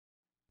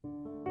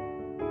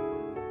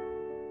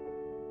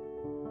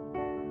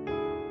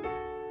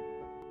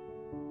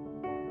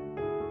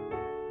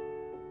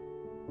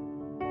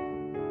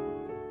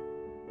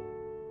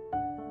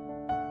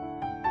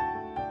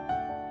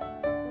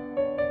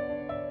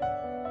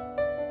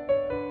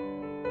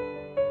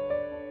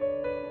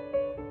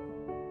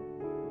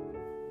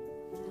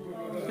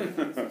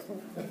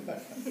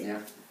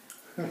Yeah.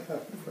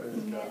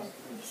 Praise God.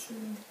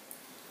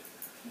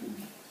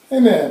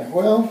 Amen.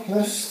 Well,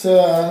 let's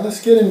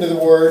get into the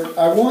Word.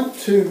 I want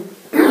to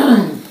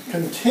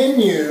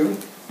continue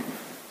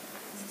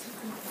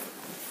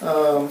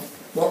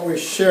what we were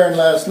sharing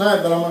last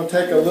night, but I'm going to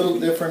take a little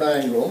different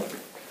angle.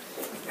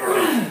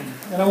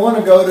 And I want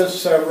to go to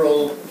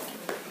several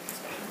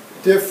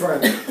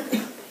different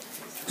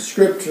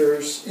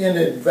scriptures in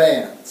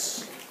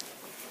advance,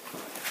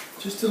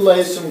 just to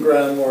lay some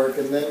groundwork,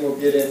 and then we'll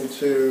get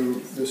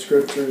into the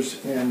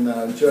scriptures in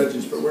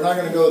Judges. But we're not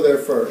going to go there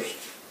first.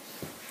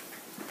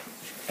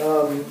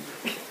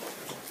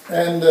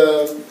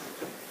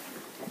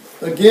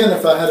 Again,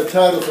 if I had a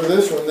title for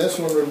this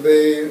one would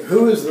be,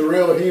 Who is the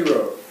Real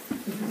Hero?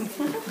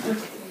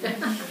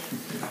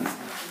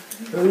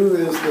 Who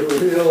is the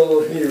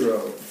real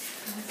hero?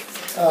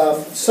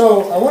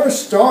 So I want to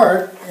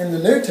start in the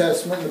New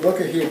Testament, in the book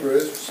of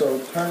Hebrews. So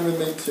turn with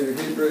me to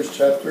Hebrews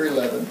chapter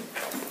 11.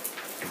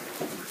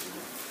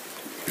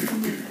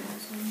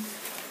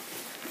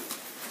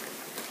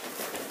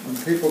 When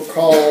people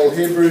call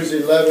Hebrews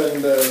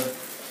 11 the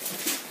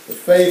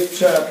faith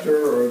chapter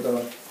or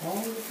the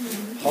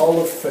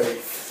Hall of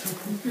Faith,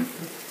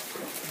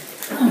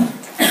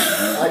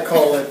 I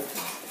call it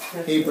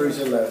Hebrews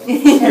 11.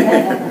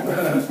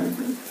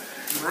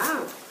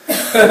 Wow.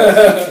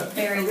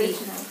 Very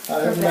regional. I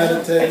have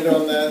meditated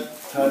on that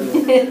title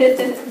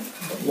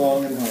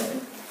long and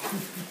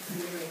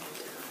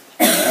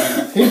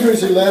hard.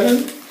 Hebrews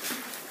 11.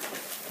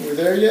 Are we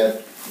there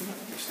yet?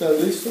 ¿Está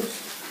listos?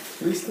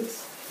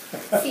 ¿Listos?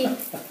 Sí.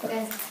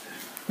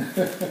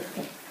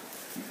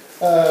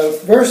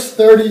 Verse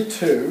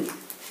 32.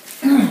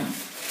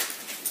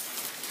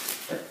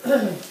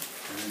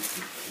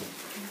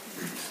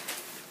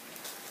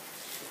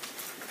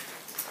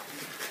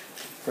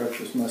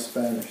 Practice my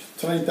Spanish.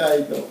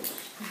 32.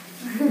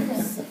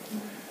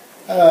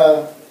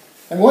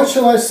 And what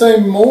shall I say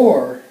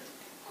more?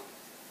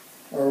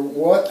 Or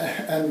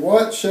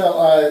what shall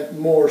I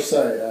more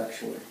say,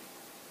 actually?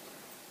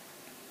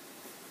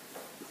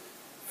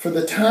 For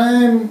the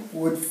time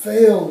would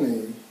fail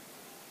me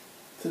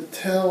to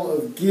tell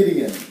of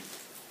Gideon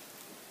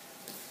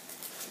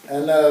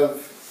and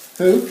of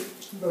who?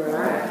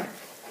 Barak.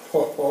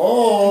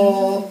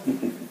 Oh,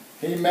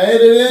 he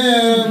made it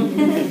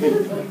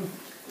in.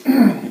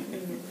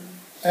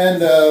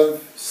 And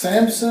of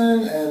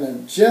Samson and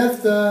of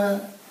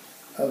Jephthah,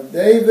 of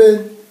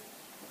David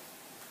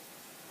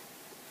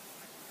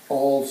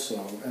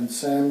also, and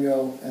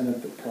Samuel and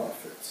of the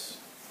prophets.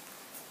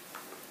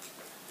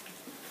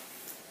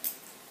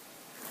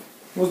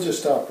 We'll just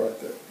stop right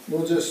there.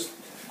 We'll just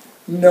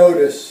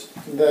notice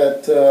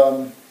that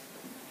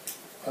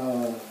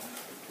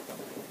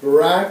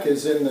Barak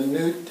is in the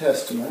New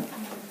Testament,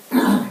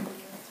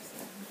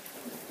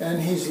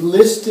 and he's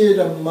listed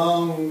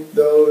among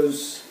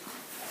those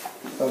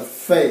of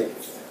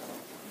faith.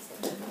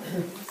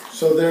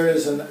 So there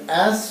is an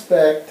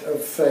aspect of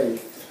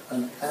faith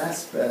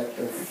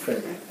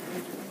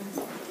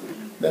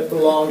that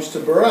belongs to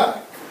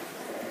Barak.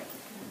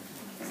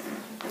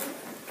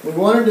 We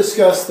want to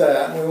discuss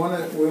that, and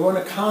we want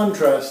to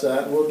contrast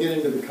that, and we'll get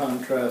into the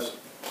contrast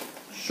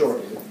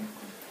shortly.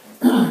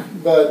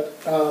 But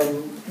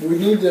we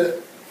need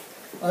to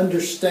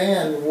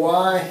understand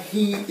why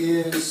he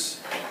is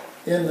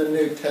in the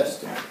New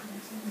Testament.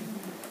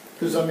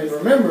 Because,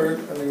 remember,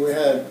 we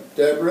had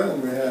Deborah,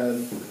 and we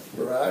had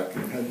Barak,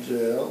 and we had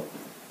Jael.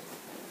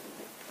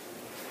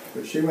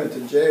 But she went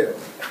to jail.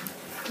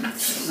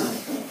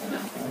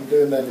 I'm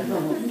doing that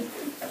again.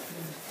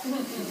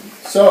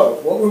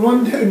 So, what we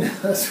want to do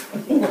now is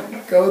we want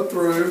to go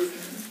through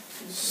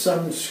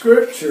some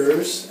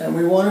scriptures, and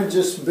we want to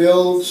just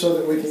build so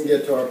that we can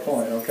get to our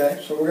point, okay?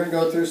 So we're going to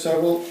go through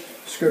several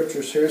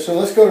scriptures here. So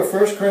let's go to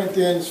 1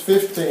 Corinthians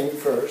 15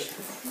 first.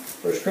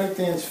 1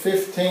 Corinthians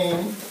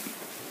 15.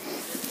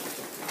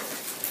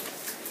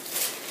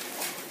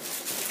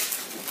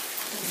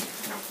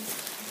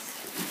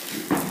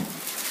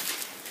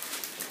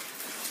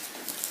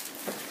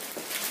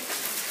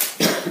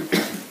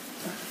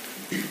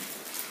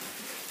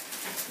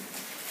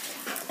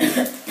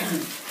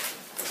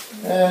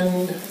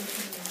 And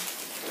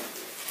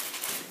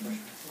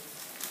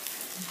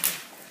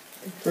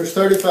verse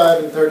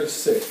 35 and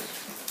 36.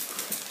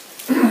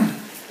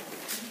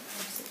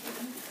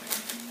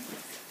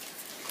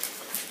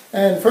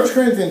 And 1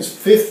 Corinthians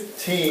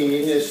 15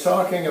 is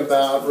talking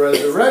about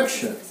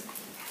resurrection.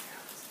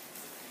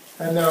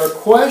 And there are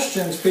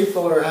questions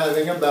people are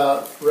having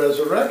about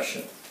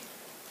resurrection.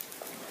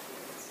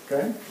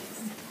 Okay?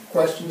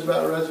 Questions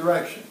about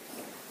resurrection.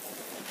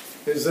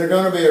 Is there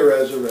going to be a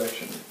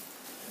resurrection?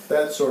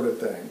 That sort of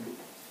thing.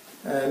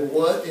 And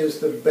what is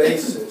the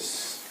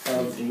basis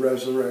of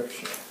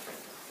resurrection?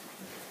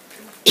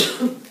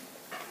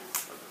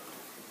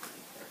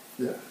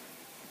 Yeah.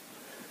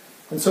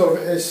 And so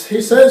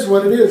he says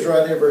what it is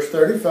right here, verse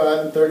 35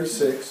 and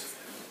 36.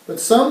 But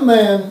some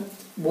man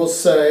will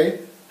say,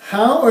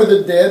 how are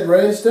the dead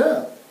raised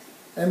up?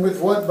 And with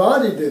what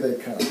body do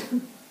they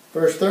come?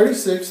 Verse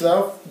 36,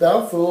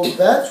 thou fool,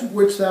 that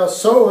which thou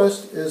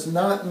sowest is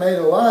not made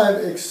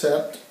alive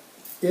except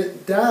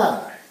it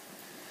die.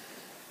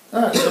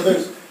 All right, so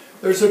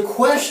there's a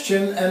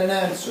question and an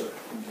answer.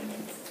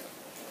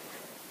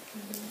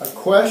 A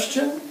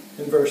question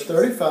in verse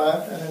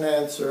 35 and an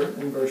answer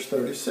in verse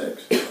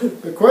 36.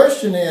 The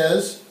question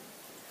is,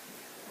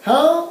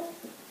 how,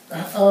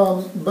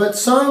 but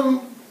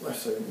some,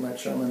 let's see, make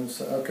sure I'm in,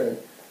 okay.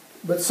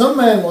 But some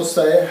man will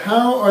say,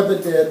 how are the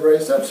dead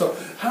raised up? So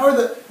how are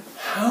the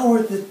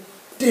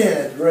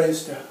dead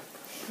raised up?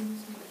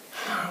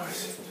 How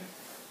is it?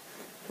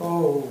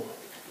 Oh,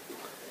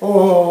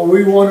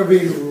 we want to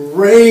be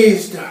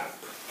raised up.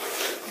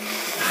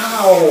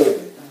 How?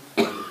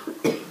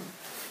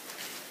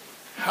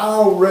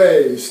 How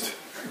raised?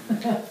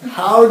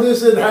 How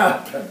does it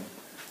happen?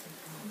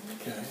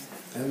 Okay,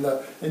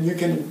 and you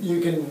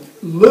can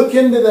look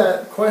into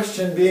that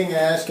question being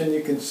asked, and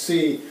you can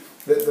see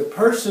that the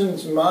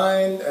person's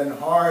mind and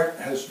heart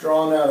has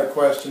drawn out a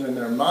question, and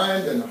their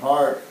mind and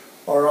heart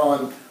are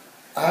on,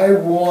 I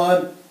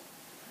want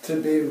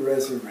to be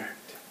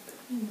resurrected.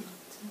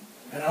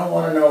 And I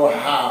want to know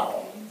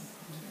how.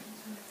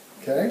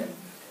 Okay?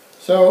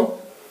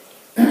 So,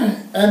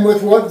 and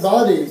with what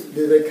body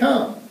do they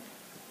come?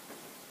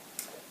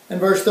 In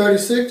verse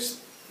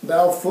 36,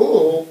 thou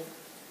fool,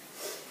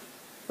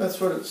 that's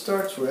what it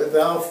starts with,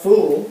 thou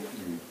fool.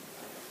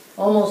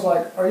 Almost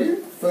like, are you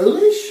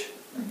foolish?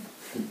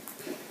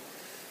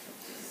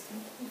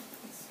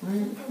 I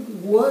mean,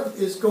 what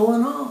is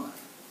going on?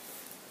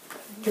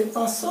 ¿Qué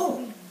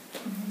pasó?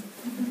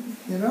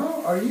 You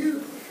know, are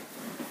you,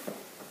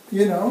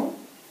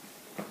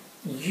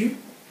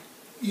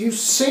 you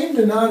seem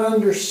to not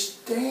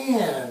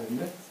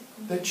understand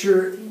that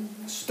you're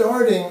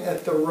starting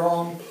at the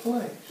wrong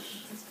place.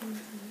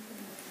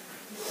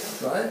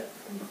 Right?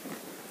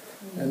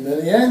 And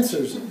then he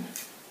answers it.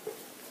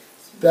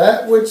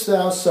 That which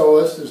thou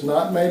sowest is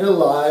not made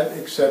alive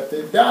except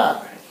it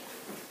die.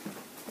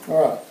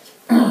 All right.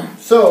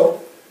 So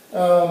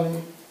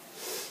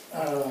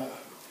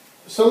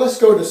let's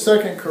go to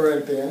 2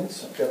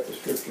 Corinthians. I've got the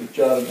scriptures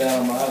jotted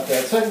down on my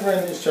iPad. 2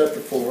 Corinthians chapter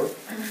 4.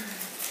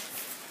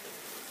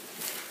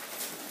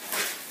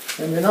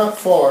 And you're not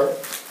far,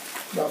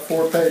 about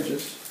 4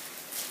 pages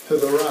to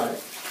the right.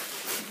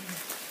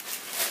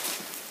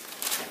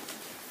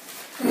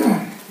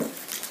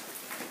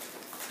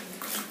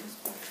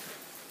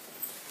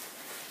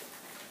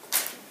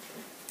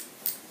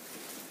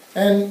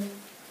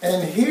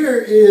 And here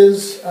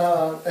is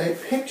a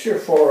picture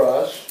for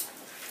us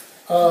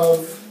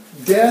of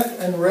death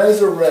and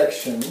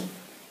resurrection.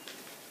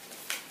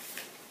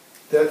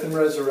 Death and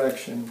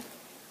resurrection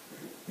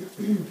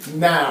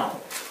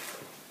now,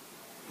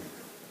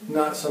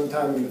 not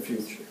sometime in the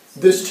future.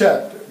 This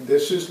chapter,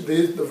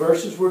 the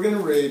verses we're going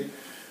to read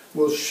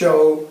will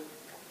show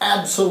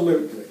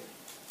absolutely.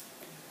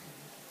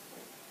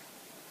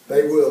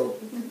 They will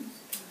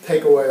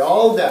take away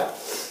all doubt.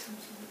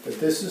 But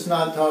this is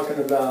not talking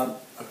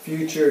about a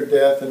future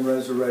death and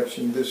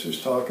resurrection. This is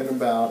talking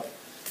about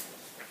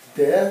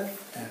death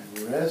and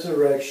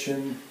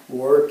resurrection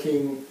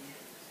working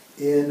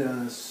in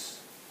us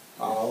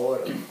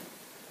ahora.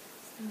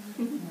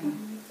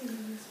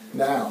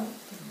 Now.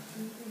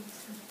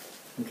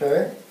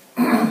 Okay?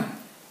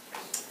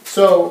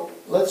 So,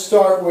 let's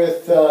start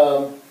with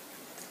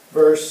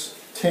verse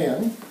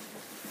 10.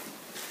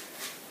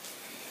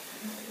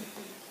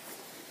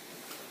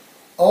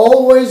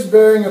 Always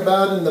bearing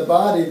about in the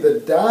body the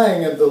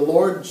dying of the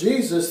Lord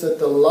Jesus, that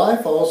the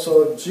life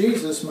also of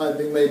Jesus might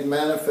be made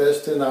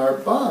manifest in our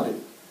body.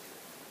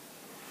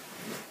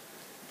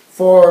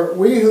 For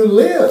we who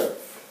live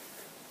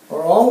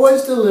are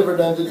always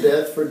delivered unto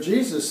death for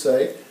Jesus'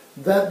 sake,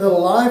 that the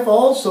life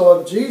also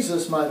of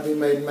Jesus might be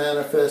made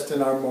manifest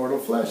in our mortal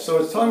flesh.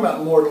 So it's talking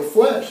about mortal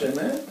flesh,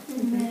 amen?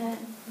 Amen.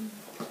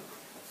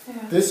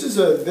 This is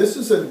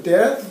a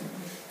death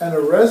and a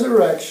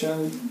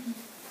resurrection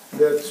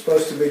that's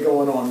supposed to be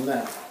going on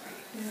now.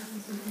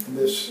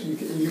 This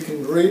you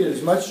can read it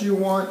as much as you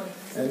want,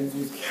 and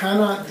you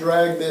cannot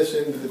drag this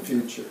into the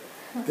future.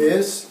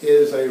 This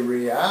is a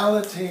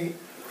reality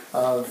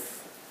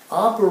of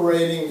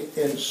operating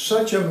in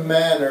such a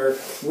manner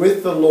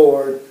with the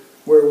Lord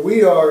where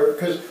we are,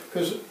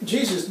 because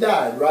Jesus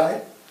died,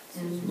 right?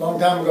 A long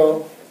time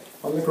ago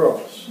on the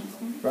cross,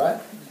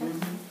 right?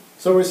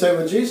 So we say,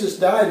 well, Jesus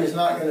died, he's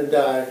not going to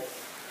die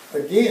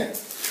again.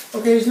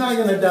 Okay, he's not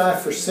going to die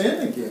for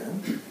sin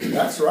again.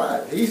 That's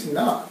right. He's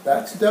not.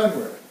 That's done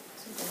with.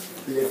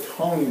 The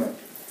atonement.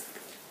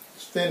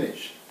 It's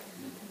finished.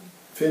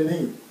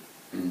 Fini.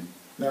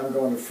 Now I'm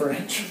going to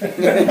French. What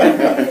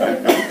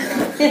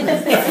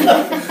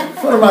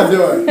am I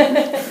doing?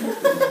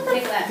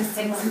 Take that.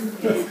 Take one.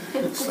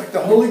 It's like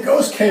the Holy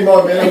Ghost came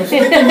on me and I'm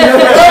speaking the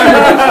other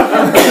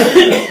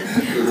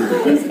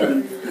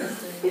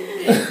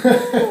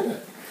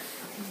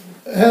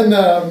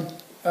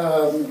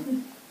language.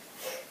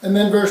 And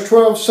then verse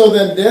 12, so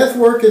then death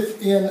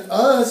worketh in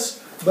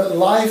us, but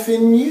life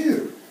in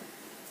you.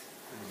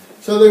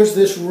 So there's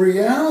this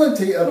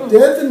reality of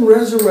death and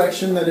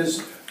resurrection that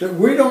is that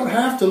we don't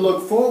have to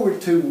look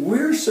forward to.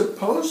 We're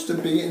supposed to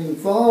be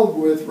involved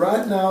with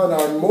right now in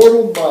our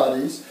mortal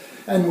bodies,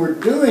 and we're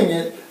doing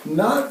it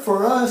not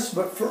for us,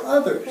 but for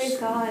others. Praise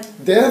God.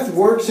 Death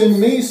works in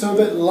me so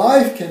that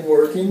life can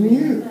work in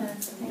you.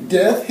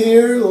 Death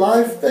here,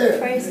 life there.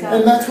 Praise God.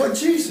 And that's what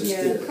Jesus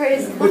did.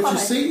 Praise But God. you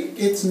see,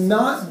 it's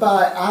not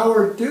by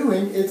our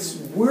doing, it's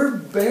we're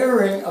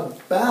bearing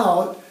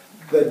about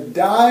the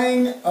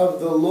dying of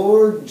the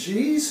Lord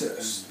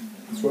Jesus.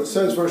 That's what it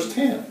says, verse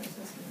 10.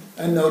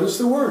 And notice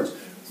the words.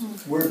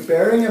 We're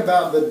bearing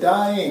about the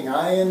dying,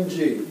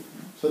 ing.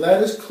 So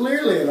that is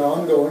clearly an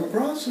ongoing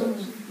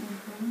process.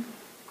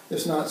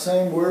 It's not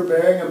saying we're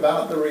bearing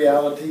about the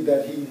reality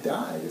that he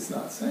died. It's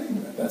not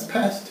saying that. That's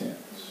past tense.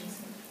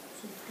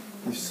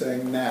 He's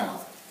saying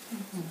now.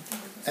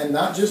 And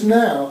not just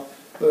now,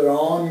 but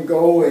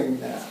ongoing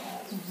now.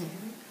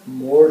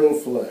 Mortal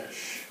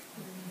flesh.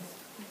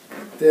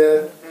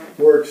 Death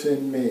works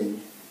in me.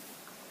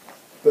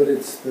 But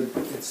it's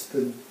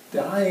the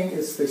dying,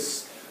 it's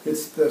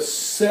the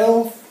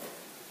self-giving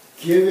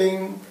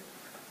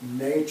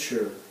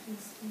nature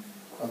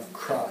of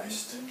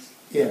Christ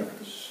in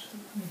us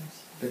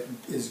that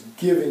is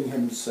giving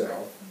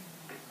himself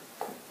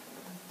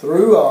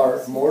through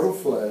our mortal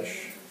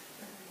flesh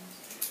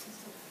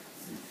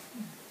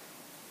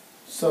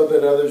so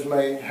that others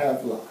may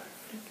have life.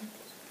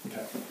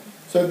 Okay.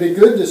 So it'd be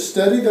good to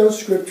study those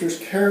scriptures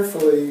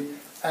carefully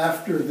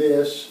after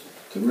this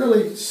to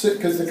really sit,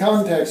 because the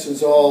context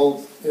is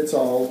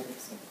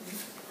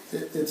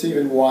it's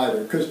even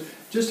wider. Because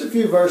just a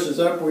few verses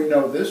up, we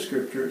know this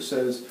scripture. It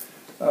says,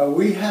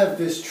 we have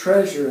this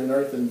treasure in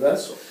earthen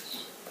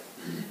vessels.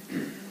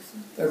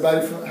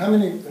 Everybody, how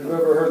many have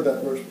ever heard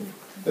that verse before?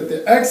 That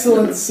the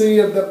excellency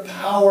of the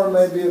power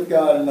may be of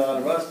God and not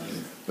of us.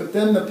 But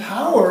then the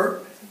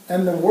power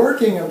and the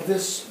working of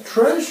this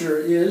treasure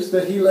is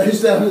that he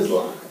lays down his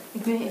life.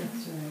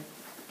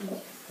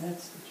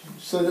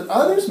 So that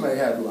others may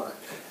have life.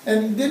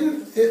 And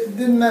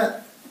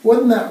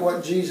wasn't that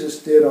what Jesus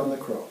did on the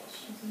cross?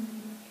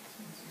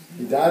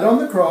 He died on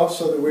the cross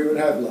so that we would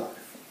have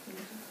life.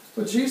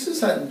 But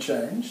Jesus hadn't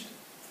changed.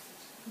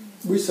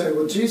 We say,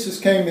 well, Jesus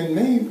came in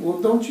me. Well,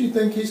 don't you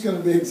think he's going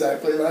to be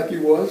exactly like he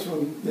was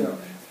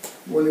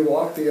when he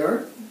walked the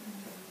earth?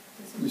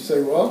 You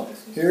say, well,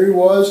 here he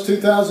was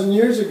 2,000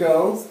 years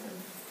ago,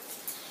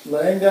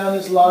 laying down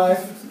his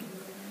life,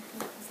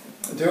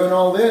 doing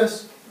all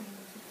this,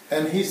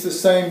 and he's the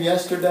same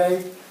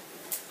yesterday,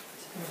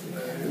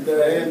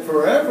 today, and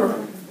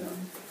forever.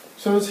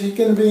 So is he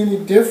going to be any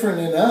different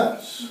in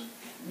us?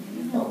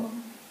 No.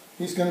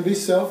 He's going to be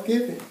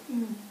self-giving.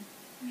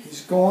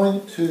 He's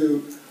going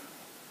to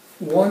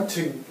want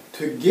to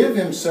give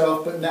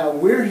himself, but now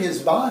we're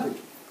his body.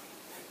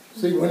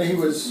 See, when he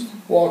was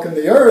walking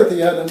the earth, he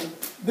had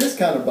this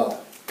kind of body.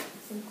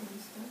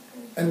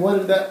 And what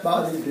did that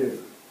body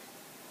do?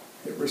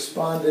 It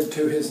responded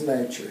to his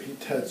nature. He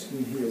touched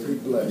and healed. He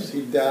blessed.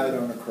 He died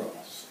on a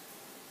cross.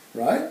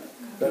 Right?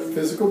 That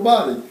physical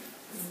body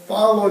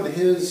followed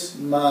his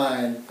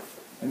mind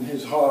and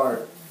his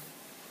heart.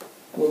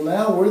 Well,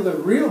 now we're the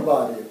real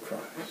body of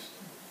Christ.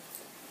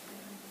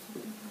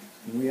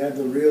 And we have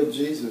the real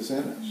Jesus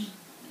in us.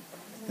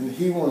 And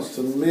he wants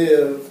to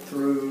live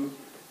through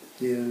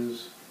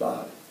his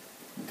body.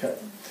 Okay.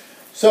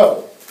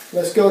 So,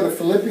 let's go to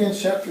Philippians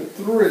chapter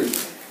 3.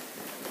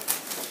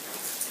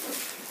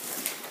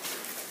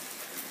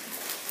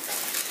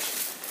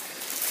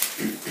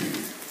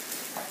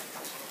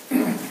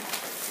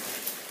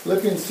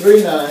 Philippians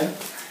 3:9.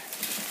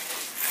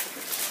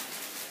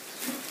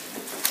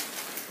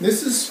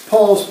 This is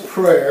Paul's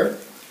prayer.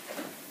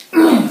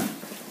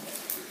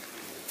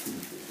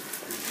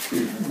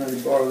 Let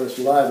me borrow this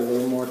light a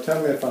little more.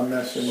 Tell me if I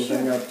mess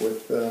anything up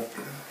with the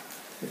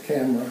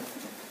camera.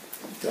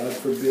 God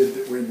forbid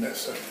that we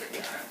mess up the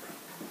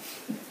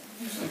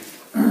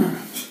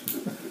camera.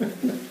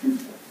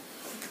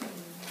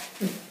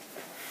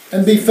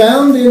 And be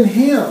found in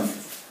him.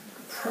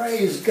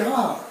 Praise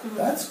God.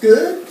 That's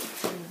good.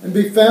 And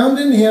be found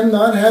in him,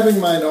 not having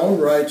mine own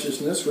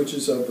righteousness, which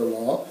is of the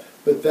law,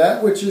 but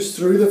that which is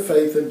through the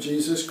faith of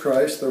Jesus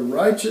Christ, the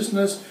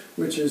righteousness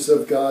which is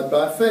of God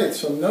by faith.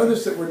 So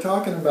notice that we're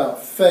talking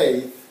about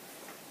faith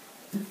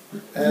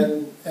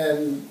and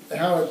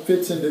how it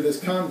fits into this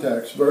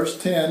context. Verse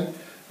 10,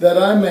 that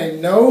I may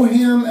know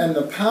him and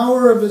the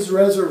power of his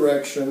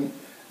resurrection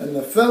and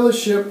the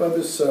fellowship of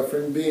his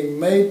suffering, being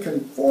made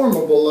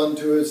conformable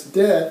unto his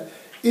death,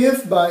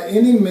 if by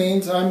any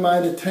means I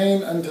might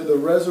attain unto the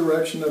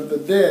resurrection of the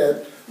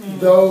dead,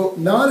 though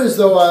not as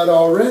though I had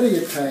already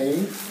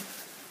attained.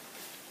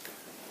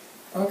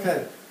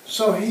 Okay,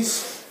 so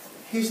he's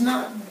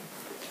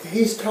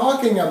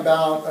talking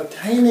about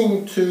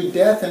attaining to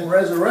death and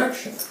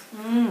resurrection.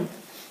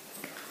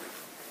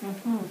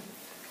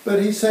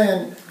 But he's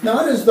saying,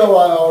 not as though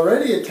I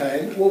already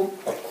attained. Well,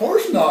 of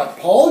course not,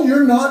 Paul.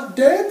 You're not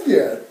dead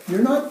yet.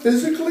 You're not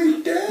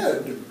physically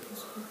dead.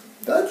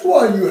 That's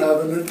why you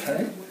haven't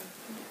attained.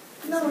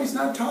 No, he's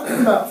not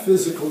talking about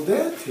physical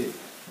death here.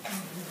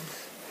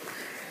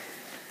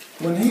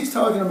 when he's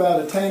talking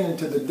about attaining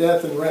to the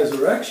death and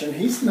resurrection,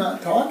 he's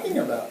not talking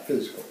about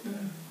physical.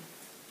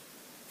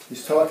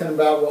 He's talking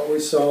about what we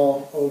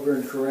saw over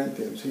in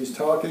Corinthians. He's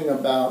talking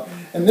about,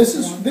 and this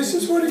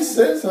is what he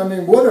says. I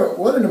mean,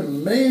 what an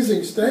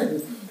amazing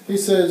statement. He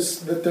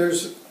says that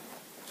there's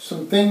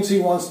some things he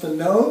wants to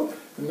know,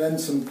 and then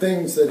some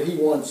things that he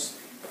wants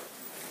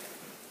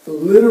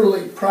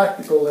literally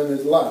practical in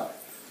his life.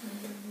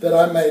 That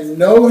I may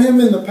know him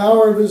in the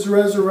power of his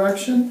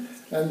resurrection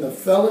and the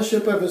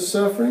fellowship of his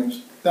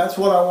sufferings. That's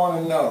what I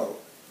want to know.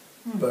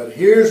 But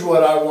here's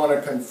what I want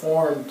to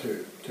conform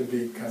to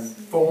be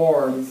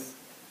conformed,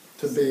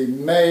 to be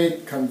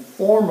made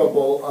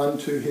conformable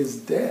unto his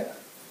death.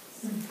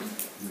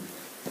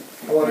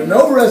 I want to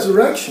know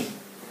resurrection.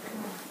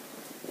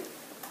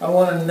 I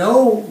want to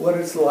know what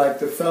it's like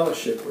to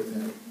fellowship with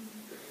him.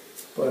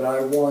 But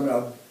I want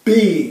to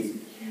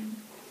be,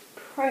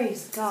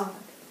 praise God,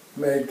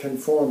 made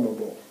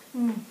conformable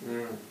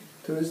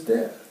to his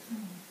death.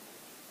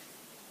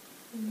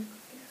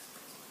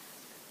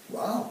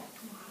 Wow.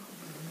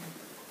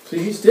 See,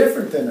 he's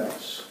different than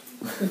us.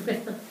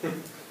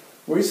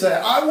 We say,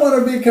 I want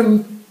to be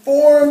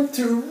conformed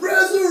to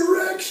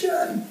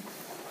resurrection.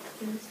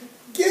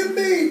 Give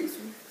me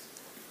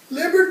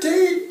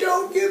liberty,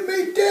 don't give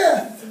me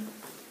death.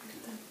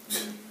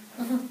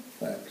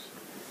 Thanks.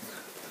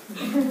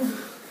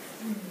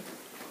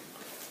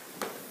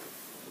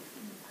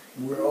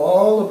 We're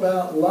all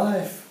about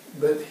life,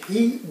 but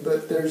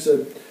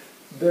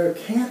there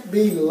can't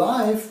be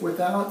life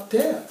without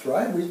death,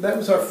 right? That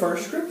was our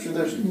first scripture.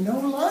 There's no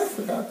life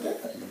without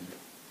death.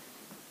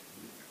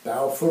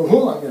 Thou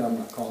fool, I mean, I'm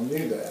not calling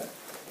you that.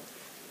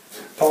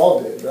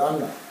 Paul did, but I'm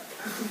not.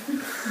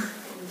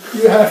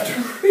 You have to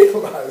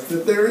realize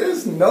that there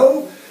is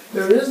no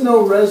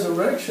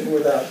resurrection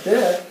without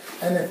death,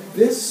 and if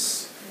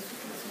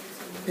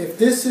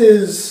this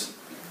is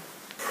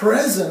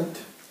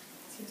present,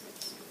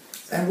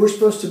 and we're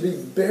supposed to be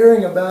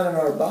bearing about in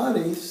our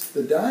bodies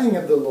the dying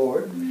of the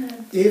Lord,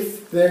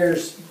 if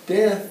there's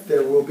death,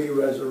 there will be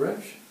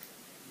resurrection.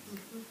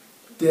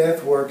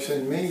 Death works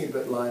in me,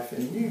 but life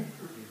in you.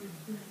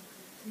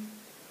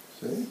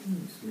 See?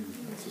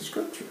 That's the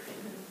scripture.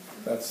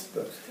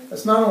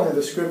 That's not only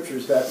the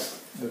scriptures, that's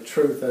the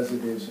truth as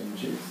it is in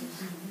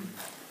Jesus.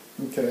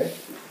 Okay?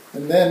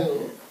 And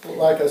then,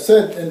 like I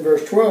said in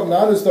verse 12,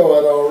 not as though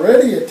I'd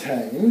already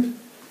attained,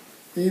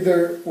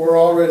 either were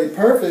already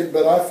perfect,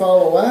 but I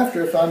follow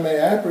after if I may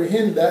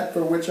apprehend that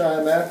for which I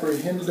am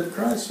apprehended of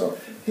Christ. So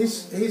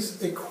he's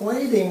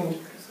equating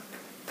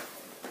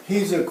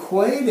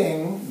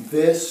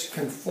this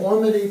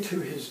conformity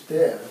to his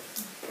death.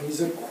 He's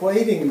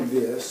equating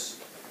this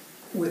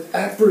with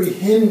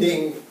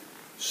apprehending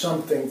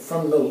something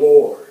from the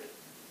Lord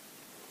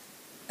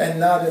and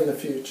not in the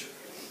future.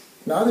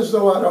 Not as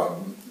though I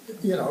don't,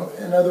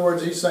 in other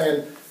words, he's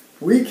saying,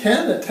 we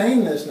can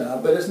attain this now,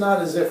 but it's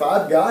not as if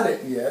I've got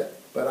it yet,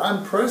 but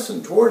I'm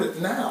pressing toward it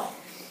now.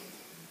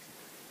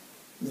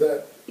 Does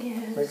that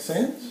make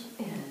sense?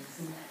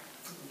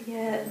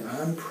 yes.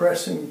 I'm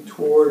pressing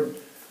toward,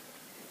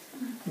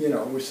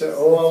 we say, I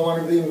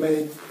want to be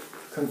made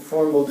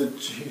conformable to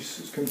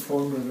Jesus,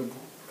 conformable.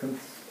 And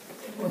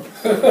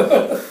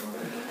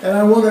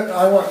how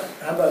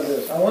about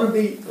this? I want to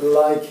be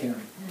like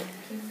him.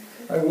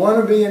 I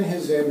want to be in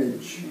his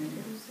image.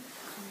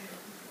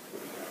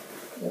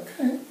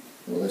 Okay,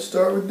 well, let's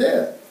start with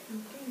death.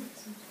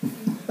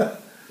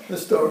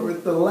 Let's start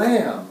with the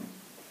Lamb.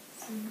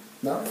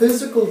 Not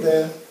physical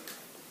death,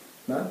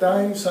 not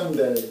dying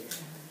someday.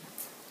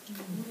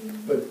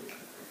 But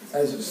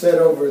as it said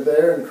over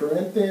there in 1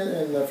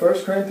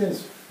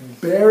 Corinthians,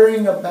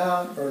 bearing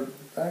about, or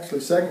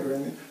actually 2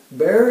 Corinthians,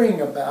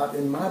 bearing about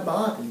in my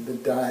body the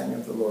dying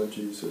of the Lord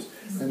Jesus.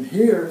 And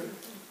here,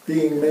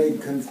 being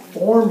made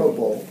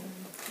conformable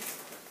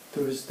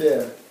to his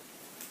death.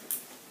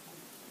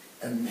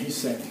 And he's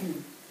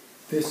saying,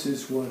 this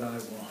is what I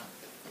want.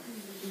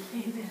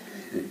 Amen.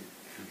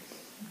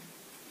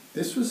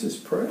 This was his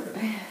prayer.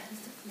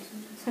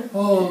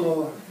 Oh,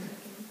 Lord,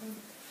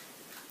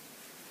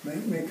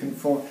 make me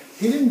conform.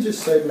 He didn't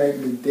just say, make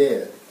me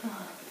dead.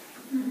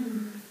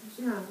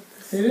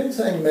 He didn't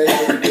say, make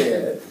me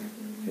dead.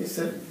 He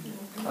said,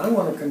 I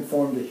want to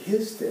conform to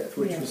his death,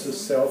 which was a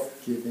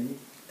self-giving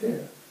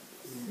death.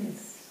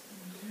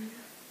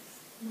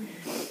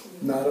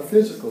 Not a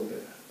physical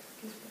death.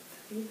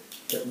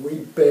 That we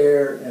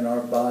bear in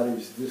our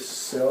bodies this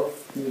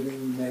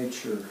self-giving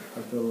nature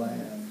of the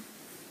Lamb.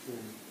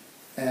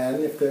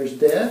 And if there's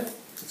death,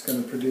 it's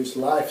going to produce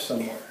life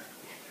somewhere.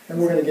 And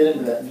we're going to get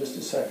into that in just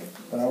a second.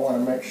 But I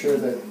want to make sure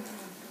that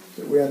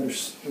we're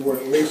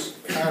at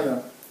least kind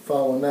of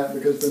following that,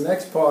 because the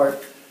next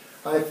part,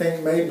 I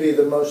think, may be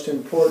the most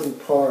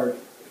important part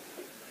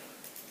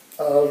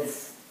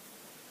of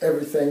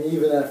everything,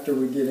 even after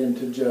we get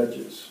into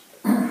Judges.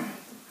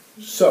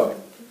 So,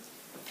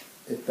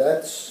 if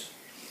that's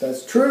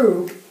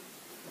true,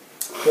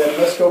 then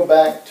let's go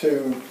back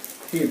to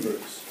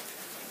Hebrews.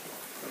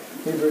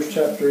 Hebrews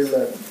chapter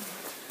 11.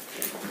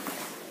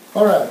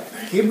 All right.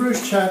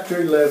 Hebrews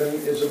chapter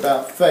 11 is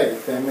about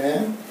faith.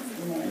 Amen?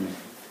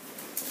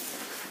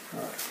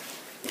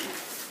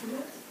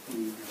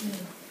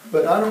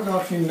 But I don't know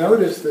if you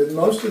noticed that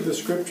most of the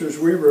scriptures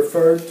we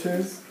referred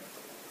to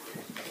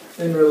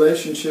in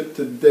relationship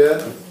to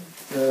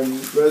death and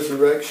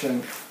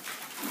resurrection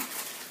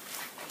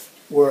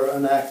were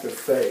an act of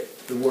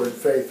faith. The word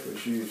faith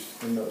was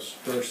used in those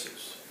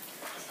verses.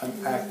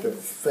 An act of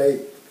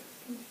faith.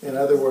 In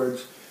other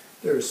words,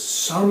 there's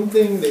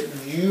something that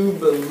you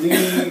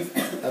believe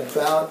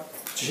about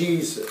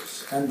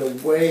Jesus and the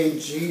way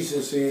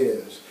Jesus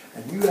is.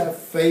 And you have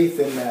faith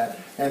in that.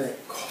 And it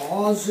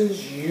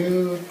causes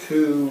you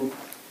to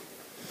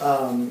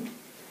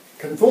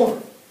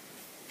conform.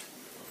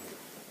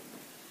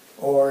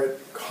 Or it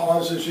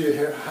causes you,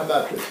 how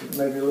about this?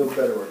 Maybe a little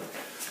better word.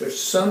 There's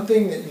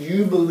something that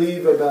you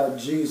believe about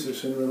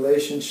Jesus in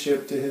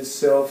relationship to his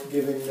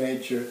self-giving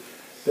nature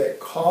that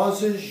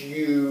causes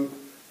you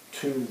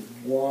to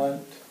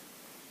want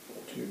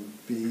to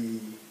be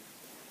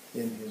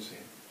in his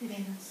image.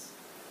 Yes.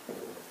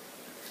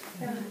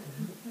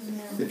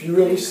 If you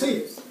really see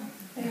it,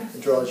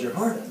 it draws your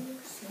heart up.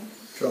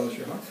 It draws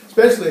your heart.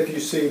 Especially if you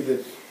see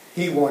that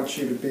he wants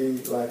you to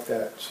be like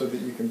that so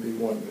that you can be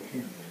one with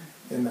him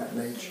in that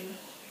nature.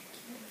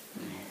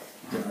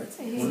 Right?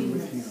 One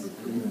with him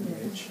in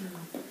that nature.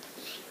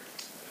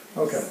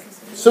 Okay,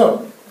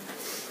 so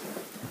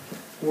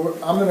we're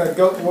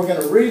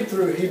going to read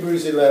through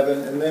Hebrews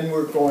 11, and then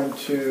we're going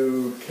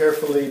to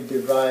carefully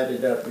divide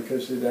it up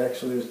because it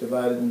actually is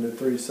divided into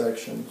 3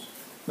 sections.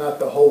 Not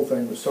the whole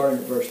thing, but starting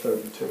at verse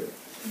 32.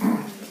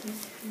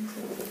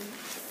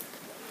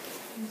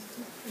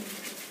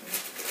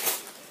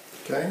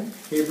 Okay,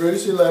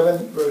 Hebrews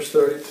 11, verse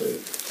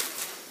 32.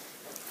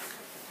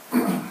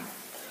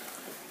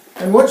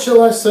 And what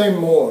shall I say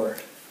more?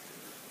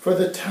 For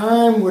the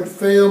time would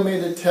fail me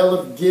to tell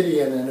of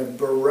Gideon and of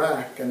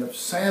Barak and of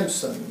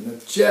Samson and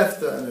of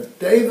Jephthah and of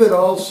David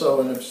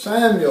also and of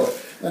Samuel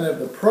and of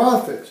the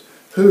prophets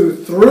who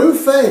through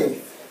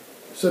faith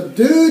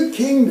subdued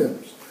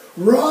kingdoms,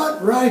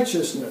 wrought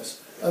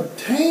righteousness,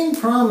 obtained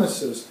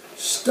promises,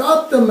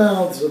 stopped the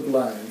mouths of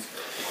lions,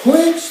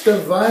 quenched the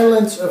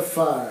violence of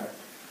fire,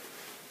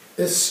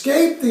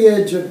 escaped the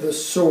edge of the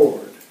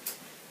sword,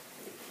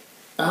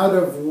 out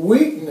of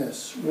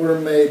weakness were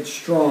made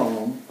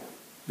strong,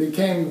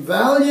 became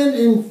valiant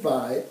in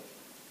fight,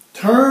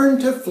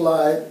 turned to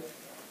flight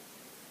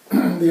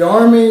the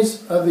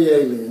armies of the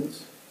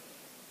aliens.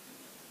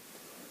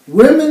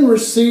 Women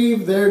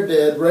received their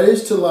dead,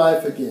 raised to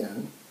life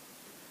again.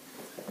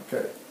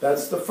 Okay,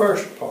 that's the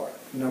first part,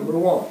 number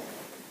 1.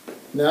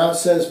 Now it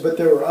says, but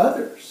there were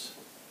others.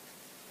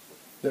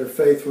 Their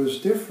faith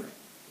was different.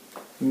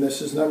 And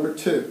this is number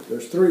 2.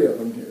 There's 3 of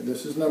them here.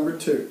 This is number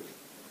 2.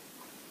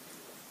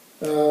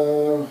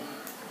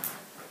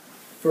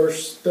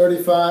 Verse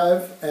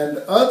 35, and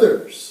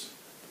others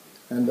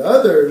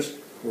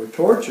were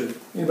tortured.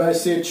 Anybody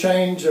see a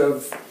change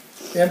of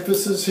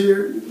emphasis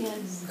here?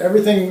 Yes.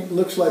 Everything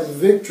looks like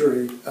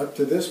victory up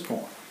to this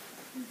point.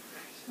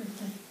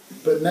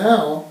 But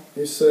now,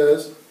 he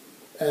says,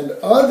 and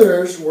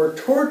others were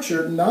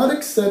tortured, not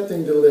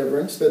accepting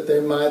deliverance, that they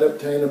might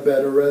obtain a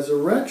better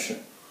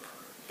resurrection.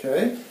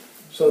 Okay?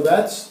 So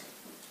that's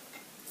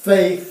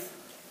faith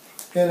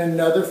in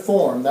another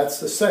form. That's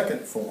the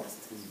second form.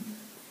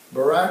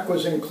 Barak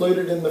was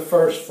included in the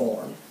first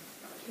form.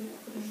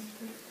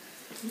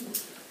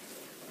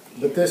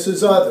 But this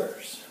is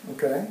others.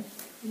 Okay?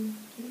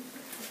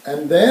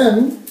 And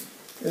then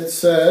it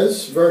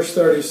says, verse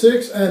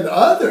 36, and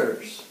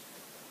others.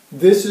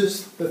 This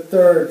is the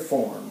third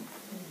form.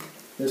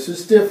 This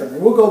is different.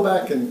 And we'll go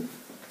back and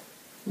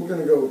we're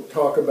going to go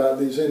talk about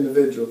these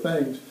individual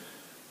things.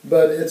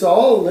 But it's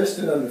all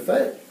listed under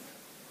faith.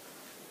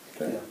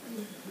 Okay?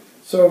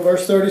 So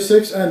verse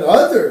 36, and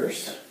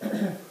others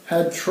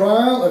had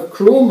trial of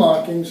cruel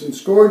mockings and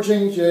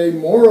scourgings, yea,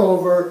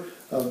 moreover,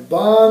 of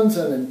bonds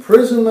and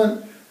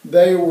imprisonment.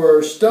 They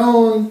were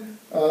stoned,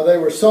 they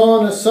were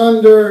sawn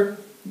asunder,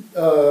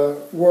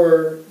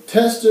 were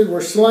tested,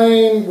 were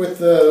slain with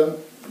the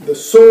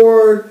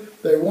sword.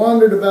 They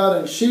wandered about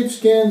in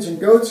sheepskins and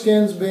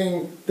goatskins,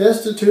 being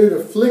destitute,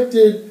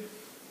 afflicted,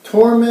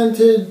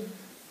 tormented,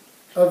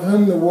 of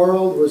whom the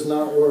world was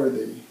not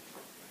worthy.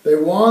 They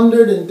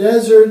wandered in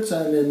deserts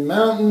and in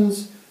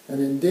mountains and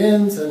in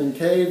dens and in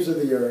caves of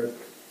the earth.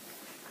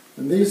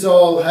 And these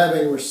all,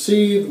 having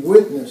received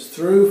witness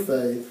through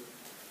faith,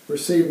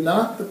 received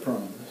not the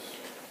promise,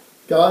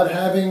 God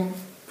having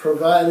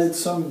provided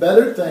some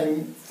better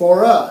thing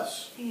for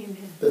us, Amen.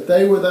 that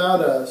they without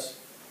us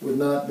would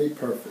not be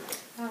perfect.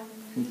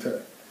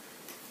 Okay.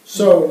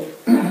 So,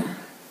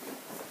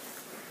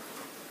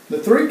 the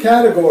 3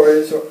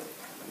 categories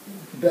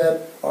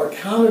that are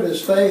counted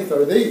as faith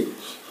are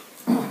these.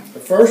 The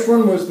first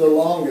one was the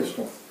longest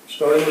one,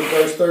 starting with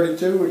verse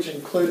 32, which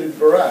included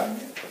Barak.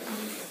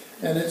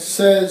 And it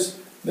says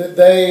that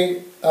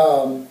they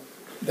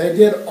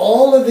did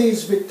all of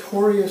these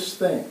victorious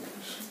things.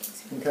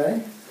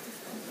 Okay?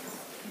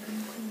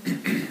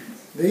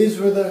 These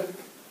were the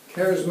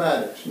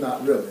charismatics,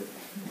 not really.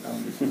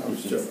 I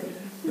was joking.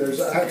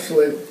 There's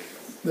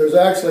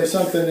actually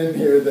something in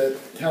here that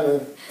kind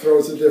of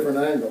throws a different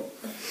angle.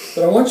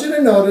 But I want you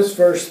to notice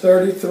verse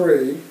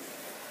 33,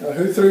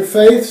 who through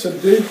faith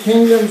subdued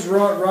kingdoms,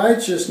 wrought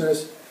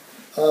righteousness,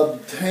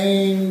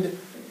 obtained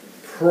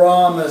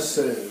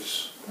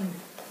promises.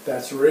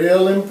 That's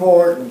real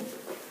important.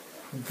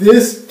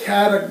 This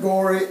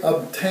category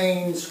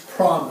obtains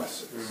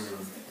promises.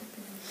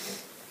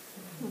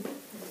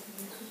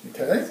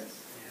 Okay?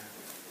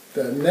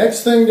 The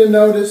next thing to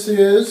notice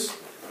is,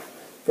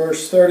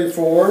 verse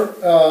 34,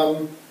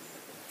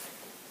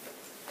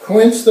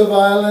 quench the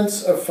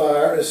violence of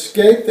fire,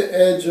 escape the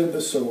edge of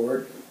the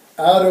sword,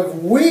 out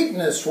of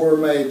weakness were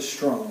made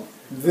strong.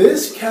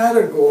 This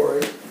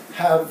category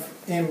have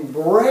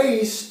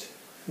embraced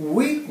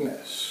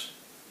weakness.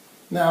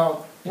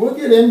 Now, we'll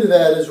get into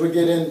that as we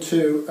get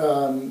into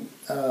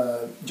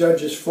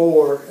Judges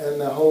 4 and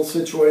the whole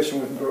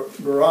situation with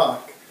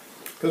Barak.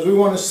 Because we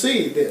want to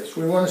see this.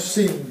 We want to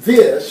see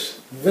this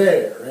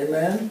there.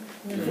 Amen?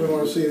 We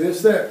want to see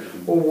this there.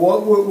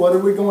 Well, what are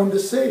we going to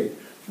see?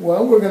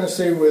 Well, we're going to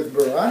see with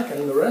Barak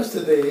and the rest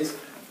of these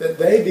that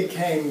they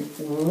became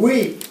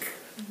weak,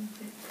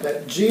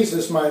 that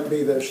Jesus might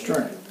be their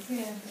strength.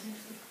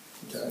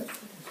 Okay?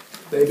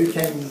 They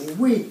became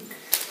weak,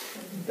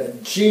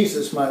 that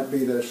Jesus might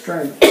be their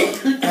strength.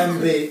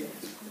 And the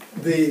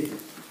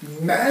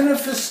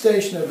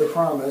manifestation of the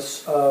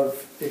promise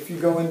of, if you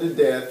go into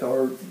death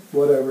or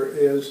whatever,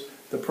 is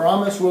the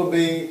promise will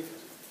be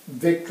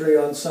victory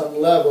on some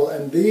level,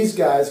 and these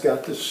guys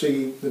got to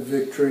see the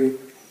victory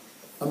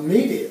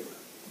immediately.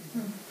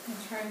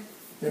 That's right.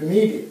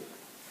 Immediate.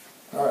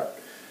 All right.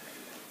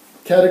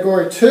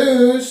 Category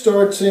 2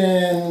 starts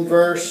in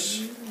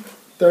verse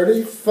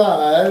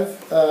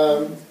 35,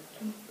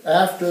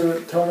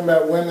 after talking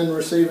about women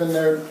receiving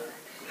their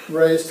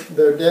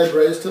dead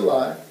raised to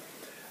life.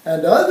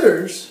 And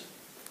others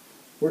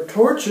were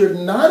tortured,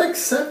 not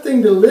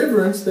accepting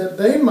deliverance that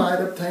they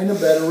might obtain a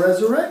better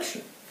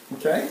resurrection.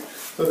 Okay?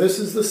 So this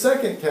is the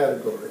second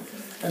category.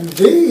 And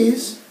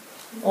these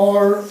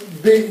are,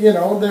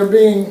 they're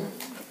being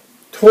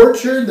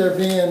tortured, they're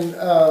being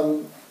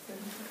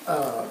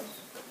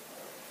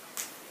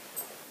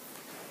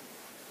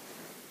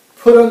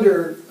put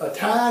under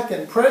attack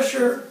and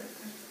pressure,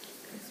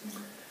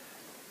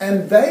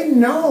 and they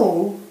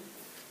know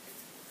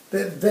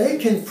that they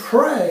can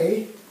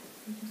pray,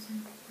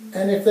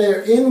 and if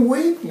they're in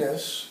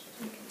weakness,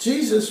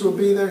 Jesus will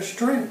be their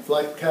strength,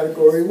 like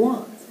category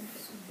 1.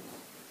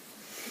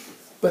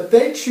 But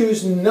they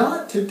choose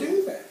not to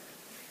do that.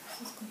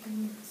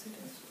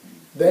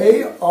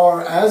 They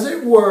are, as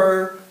it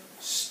were,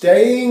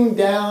 staying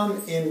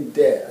down in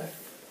death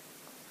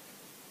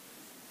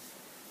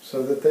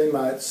so that they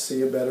might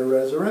see a better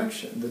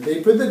resurrection. The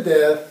deeper the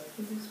death,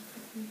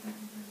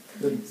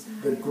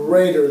 the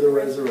greater the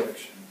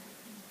resurrection.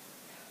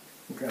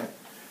 Okay?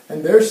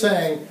 And they're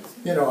saying,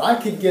 I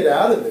could get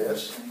out of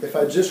this. If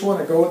I just want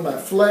to go with my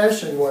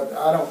flesh and what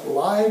I don't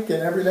like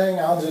and everything,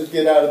 I'll just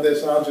get out of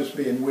this and I'll just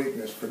be in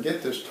weakness.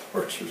 Forget this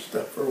torture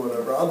stuff or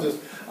whatever.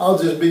 I'll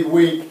just be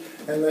weak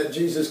and let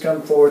Jesus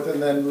come forth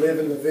and then live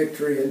in the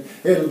victory and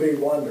it'll be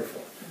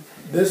wonderful.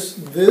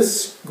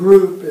 This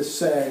group is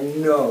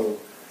saying, no,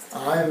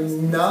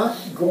 I'm not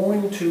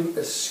going to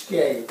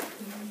escape.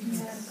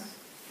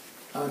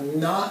 I'm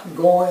not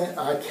going,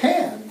 I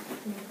can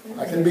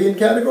be in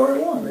category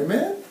 1,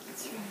 amen?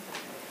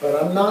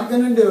 But I'm not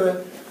going to do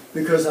it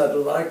because I'd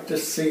like to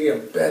see a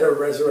better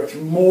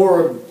resurrection,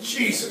 more of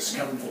Jesus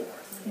come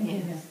forth.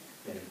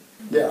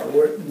 Yeah,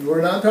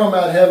 we're not talking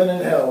about heaven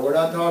and hell. We're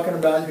not talking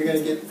about you're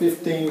going to get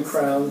 15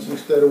 crowns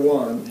instead of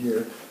 1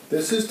 here.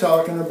 This is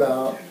talking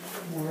about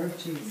more of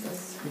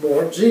Jesus.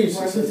 More of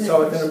Jesus. It's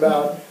talking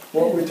about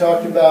what we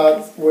talked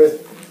about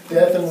with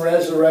death and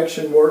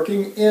resurrection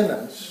working in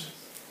us.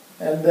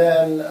 And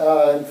then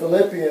in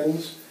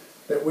Philippians,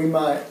 that we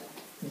may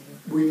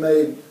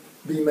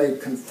be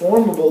made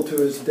conformable to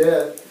his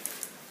death,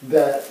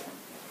 that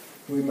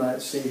we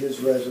might see his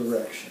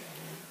resurrection.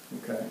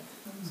 Okay?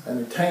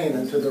 And attain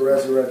unto the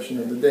resurrection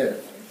of the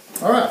dead.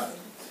 All right.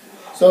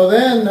 So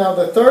then, now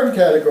the third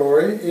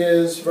category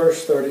is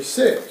verse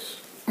 36.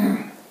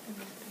 And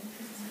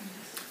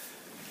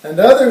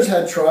others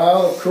had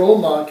trial of cruel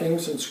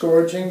mockings and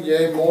scourging,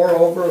 yea,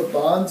 moreover, of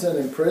bonds and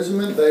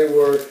imprisonment. They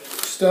were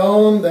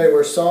stoned, they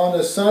were sawn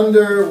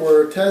asunder,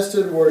 were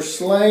tested, were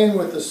slain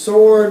with the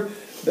sword.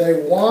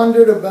 They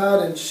wandered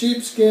about in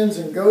sheepskins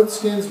and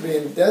goatskins,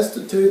 being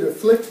destitute,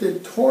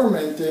 afflicted,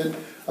 tormented,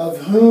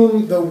 of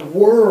whom the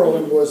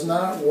world was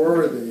not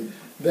worthy.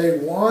 They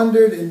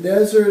wandered in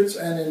deserts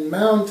and in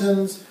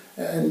mountains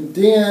and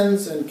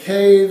dens and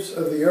caves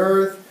of the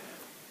earth.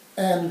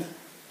 And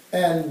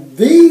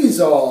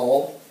these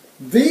all,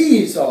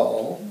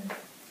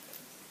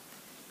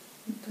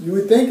 you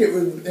would think it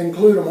would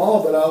include them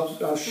all, but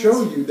I'll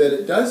show you that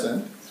it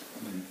doesn't.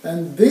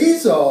 And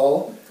these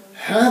all,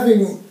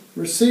 having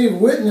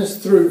received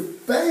witness through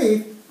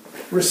faith,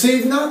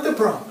 received not the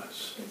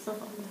promise.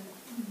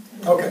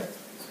 Okay.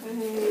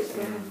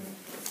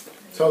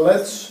 So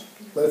let's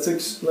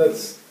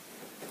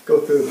go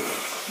through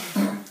this.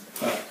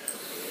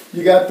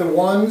 You got the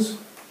ones,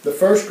 the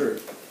first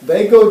group.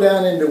 They go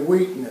down into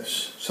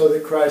weakness so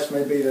that Christ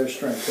may be their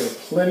strength. There are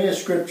plenty of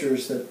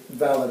scriptures that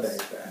validate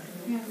that.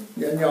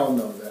 Yeah. And y'all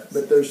know that.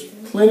 But there's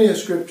plenty of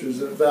scriptures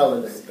that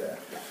validate that.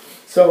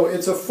 So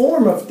it's a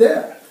form of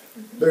death.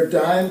 They're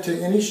dying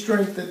to any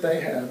strength that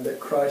they have that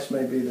Christ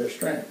may be their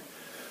strength.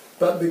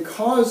 But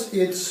because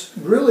it's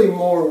really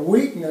more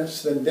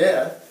weakness than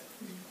death,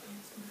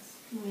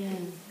 Yeah,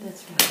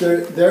 that's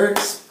right. they're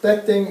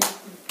expecting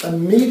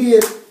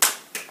immediate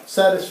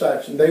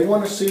satisfaction. They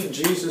want to see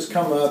Jesus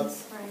come up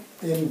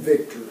in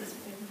victory.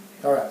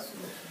 All right.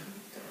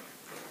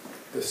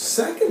 The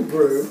second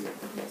group,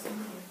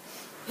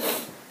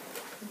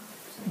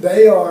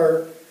 they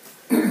are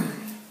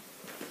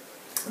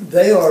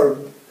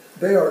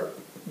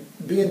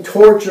being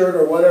tortured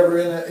or whatever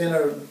in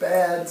a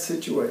bad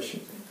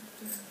situation,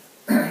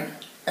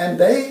 and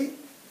they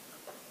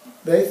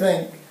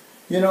think,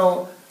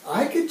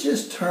 I could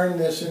just turn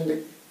this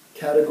into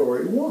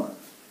category 1.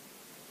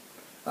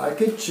 I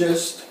could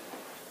just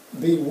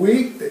be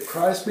weak, that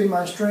Christ be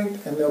my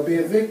strength, and there'll be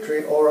a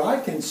victory. Or I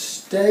can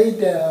stay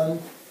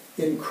down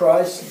in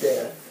Christ's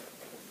death,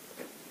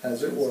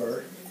 as it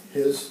were,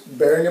 his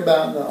bearing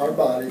about in our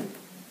body,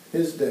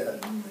 his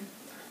death,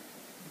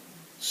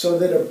 so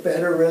that a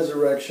better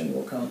resurrection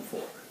will come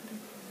forth.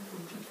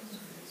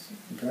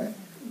 Okay?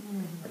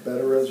 A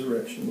better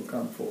resurrection will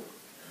come forth.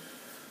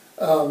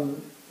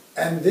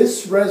 And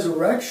this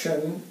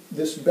resurrection,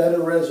 this better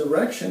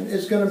resurrection,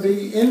 is going to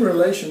be in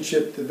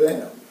relationship to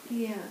them.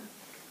 Yeah.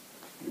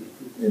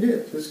 It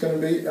is. It's going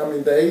to be,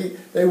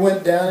 they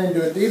went down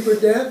into a deeper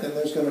death, and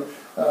there's going to,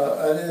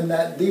 and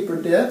that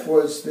deeper death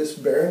was this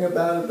bearing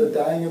about of the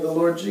dying of the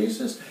Lord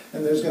Jesus,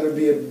 and there's going to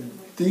be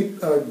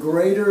a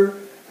greater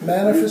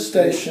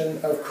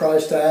manifestation of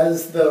Christ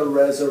as the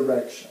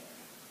resurrection.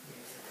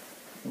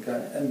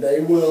 Okay? And they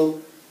will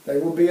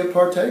be a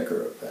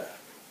partaker of that.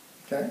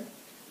 Okay?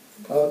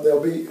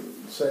 They'll be,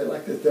 say it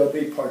like this, they'll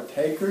be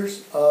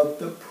partakers of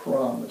the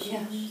promises.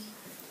 Yes.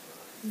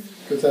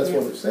 Because that's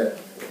what it said.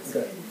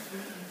 Okay.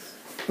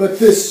 But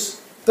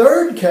this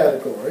third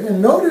category,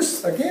 and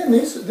notice, again,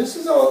 this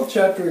is all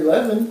chapter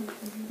 11.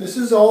 This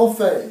is all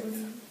faith.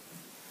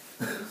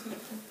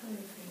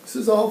 This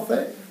is all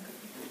faith.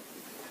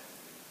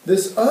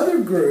 This other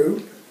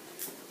group,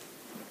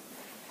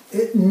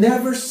 it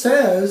never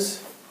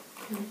says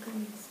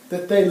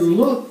that they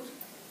looked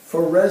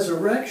for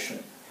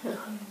resurrection,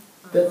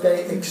 that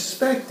they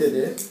expected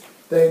it.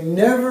 They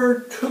never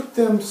took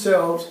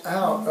themselves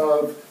out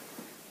of,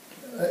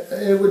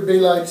 it would be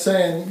like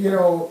saying,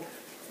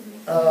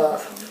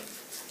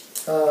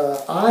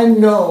 I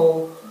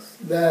know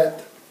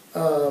that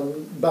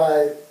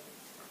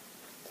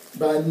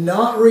by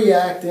not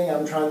reacting,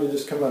 I'm trying to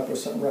just come up with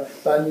something right,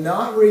 by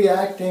not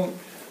reacting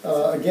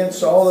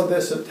against all of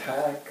this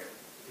attack,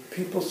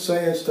 people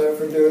saying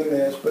stuff or doing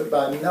this, but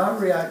by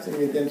not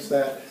reacting against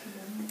that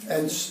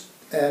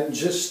and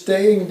just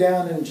staying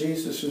down in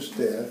Jesus'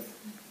 death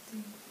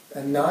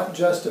and not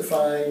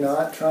justifying,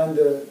 not trying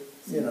to,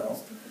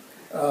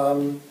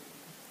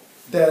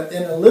 that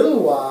in a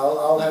little while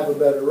I'll have a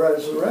better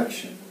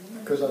resurrection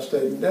because I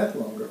stayed in death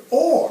longer.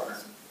 Or,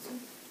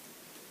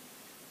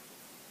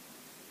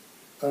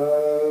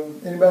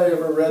 anybody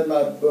ever read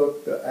my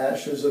book, The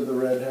Ashes of the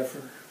Red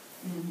Heifer?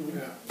 Mm-hmm.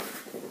 Yeah.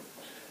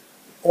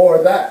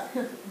 Or that.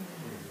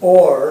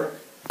 Or,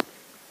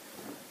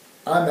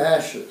 I'm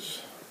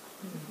ashes.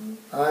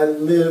 I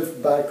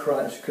live by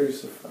Christ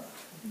crucified.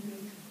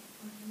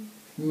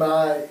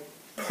 My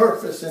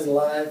purpose in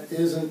life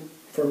isn't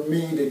for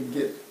me to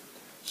get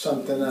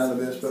something out of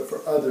this, but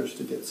for others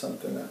to get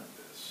something out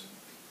of this.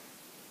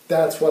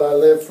 That's what I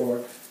live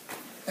for.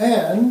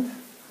 And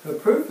the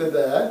proof of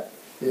that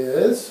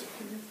is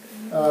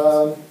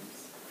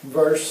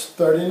verse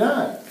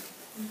 39.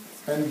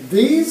 And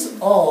these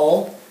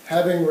all,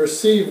 having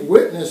received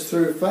witness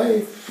through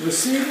faith,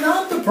 receive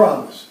not the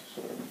promises.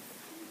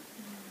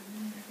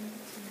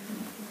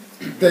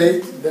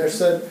 They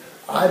said,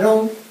 I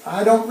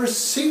don't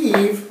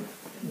receive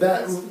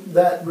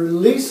that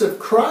release of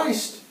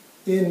Christ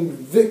in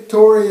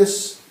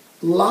victorious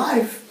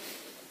life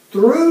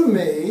through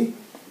me.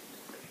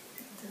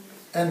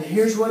 And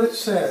here's what it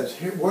says.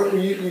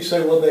 You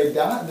say, well, they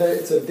died.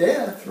 It's a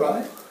death,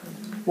 right?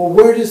 Well,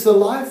 where does the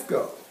life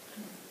go?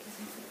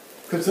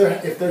 Because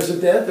if there's a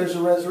death, there's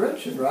a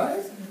resurrection,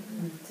 right?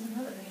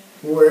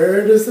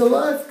 Where does the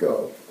life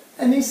go?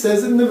 And he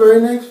says in the very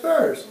next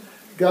verse,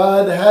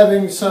 God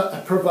having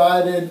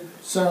provided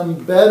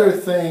some better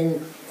thing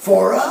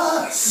for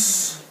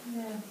us.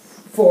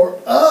 For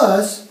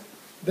us,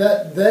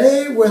 that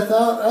they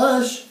without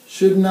us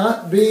should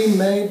not be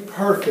made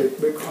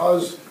perfect,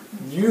 because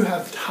you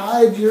have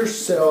tied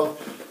yourself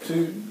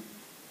to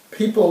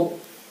people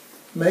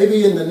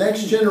maybe in the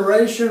next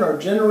generation or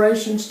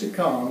generations to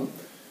come.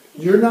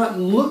 You're not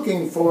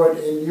looking for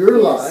it in your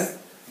life.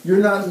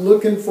 You're not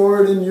looking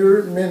for it in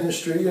your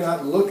ministry. You're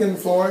not looking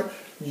for it.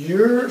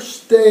 You're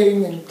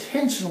staying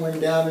intentionally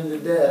down into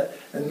debt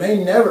and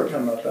may never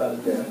come up out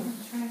of debt.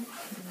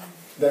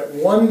 that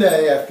one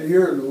day after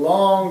you're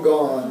long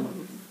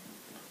gone,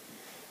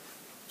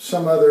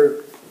 some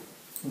other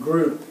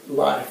group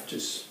life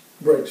just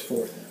breaks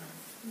forth.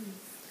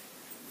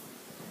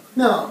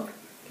 Now,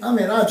 I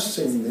mean, I've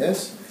seen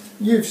this.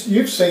 You've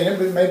seen it,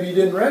 but maybe you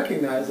didn't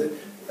recognize it.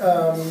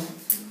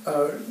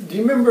 Do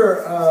you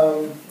remember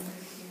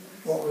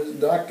what was it,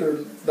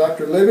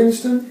 Dr.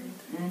 Livingston?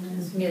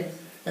 Yes.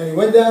 And he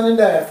went down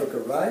into Africa,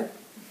 right?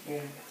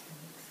 Yeah.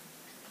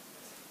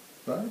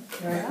 Right?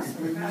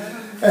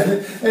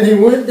 Right. And he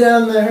went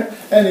down there,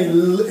 and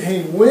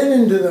he went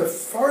into the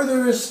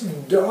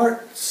farthest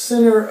dark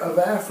center of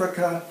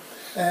Africa,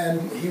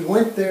 and he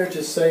went there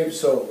to save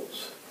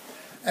souls.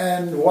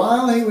 And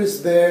while he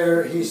was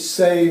there, he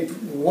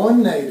saved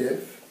one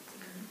native,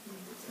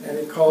 and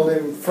he called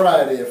him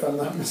Friday, if I'm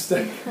not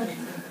mistaken.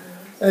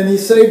 And he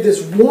saved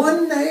this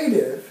one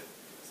native,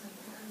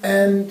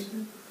 and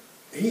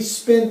he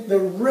spent the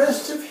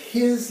rest of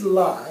his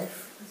life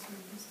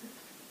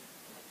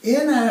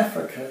in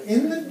Africa,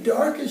 in the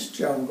darkest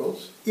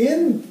jungles,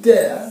 in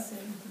death,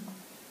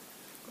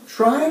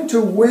 trying to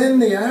win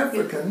the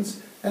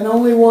Africans, and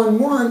only won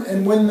one.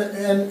 And when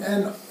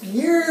and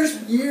years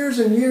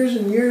and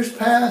years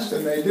passed,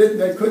 and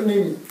they couldn't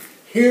even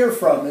hear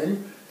from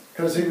him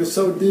because he was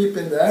so deep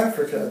into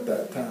Africa at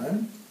that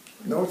time.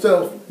 No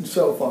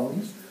cell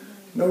phones,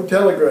 no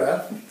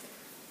telegraph,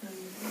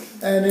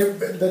 and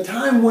the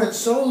time went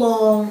so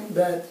long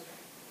that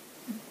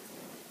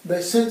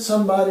they sent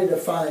somebody to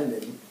find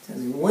him.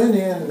 And he went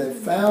in, and they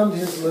found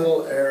his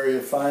little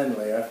area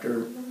finally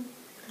after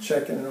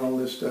checking and all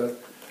this stuff.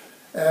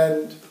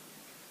 And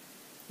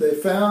they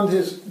found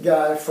his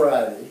guy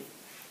Friday.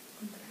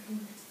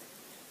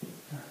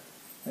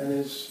 And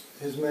his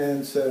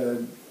man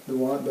said, the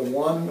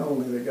one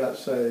only that got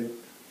saved,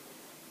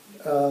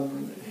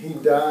 he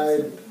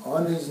died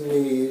on his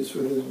knees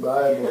with his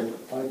Bible,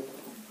 like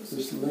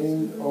just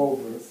leaned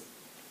over,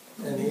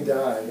 and he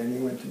died, and he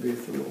went to be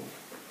with the Lord.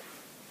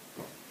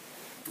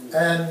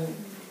 And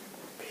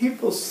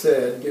people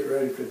said, get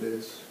ready for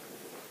this,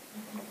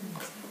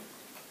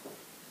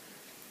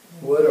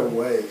 what a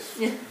waste.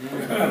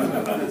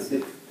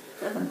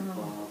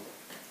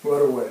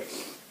 What a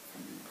waste.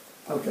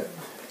 Okay.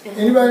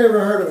 Anybody ever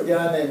heard of a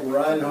guy named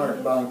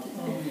Reinhard Bonnke?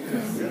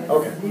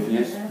 Okay.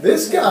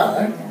 This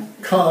guy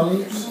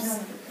comes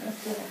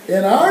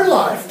in our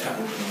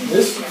lifetime.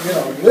 This,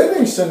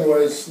 Livingston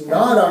was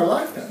not our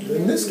lifetime.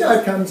 And this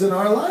guy comes in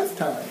our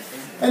lifetime.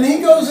 And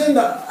he goes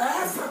into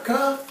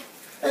Africa,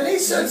 and he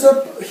sets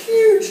up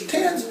huge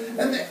tents,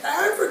 and the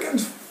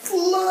Africans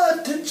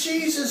flood to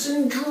Jesus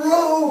in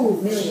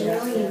droves.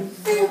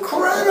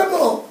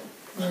 Incredible.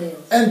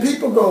 And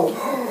people go,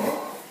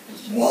 oh,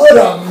 what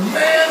a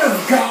man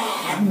of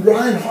God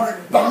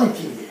Reinhard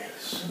Bonnke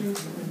is.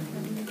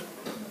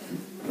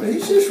 But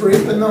he's just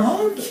reaping the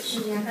harvest.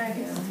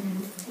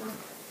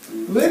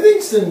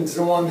 Livingston's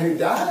the one who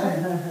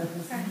died.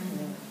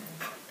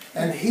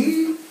 And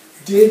he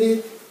did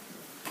it,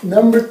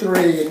 number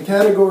 3, in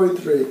category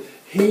 3.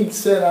 He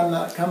said, I'm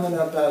not coming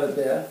up out of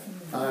death.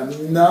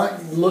 I'm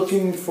not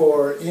looking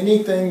for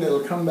anything that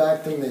will come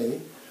back to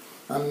me.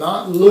 I'm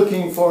not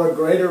looking for a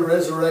greater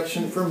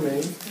resurrection for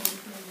me.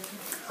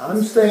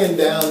 I'm staying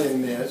down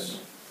in this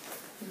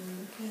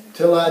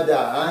till I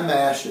die. I'm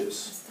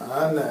ashes.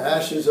 I'm the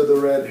ashes of the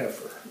red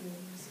heifer.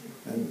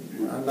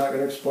 And I'm not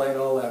going to explain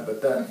all that,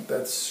 but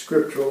that's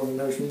scriptural, and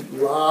there's a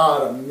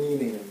lot of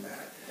meaning in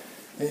that.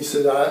 And he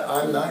said,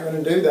 I'm not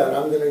going to do that.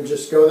 I'm going to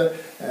just go there.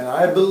 And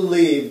I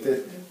believe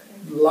that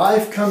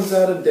life comes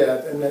out of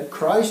death, and that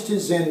Christ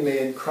is in me,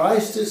 and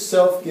Christ is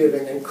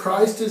self-giving, and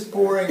Christ is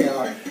pouring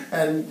out,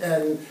 and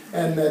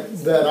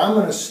that I'm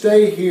going to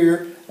stay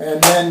here,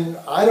 and then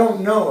I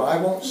don't know. I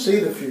won't see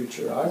the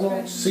future. I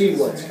won't see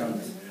what's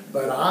coming.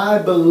 But I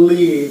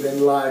believe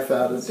in life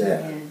out of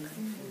death.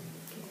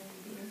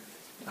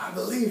 I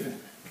believe in it.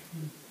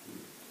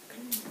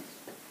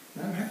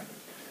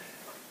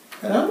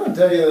 And I'm going to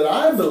tell you that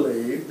I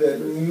believe that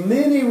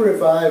many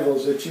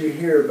revivals that you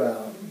hear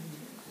about,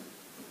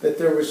 that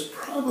there was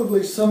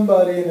probably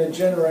somebody in a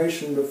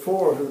generation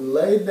before who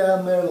laid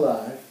down their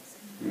life,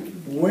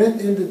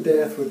 went into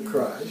death with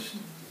Christ,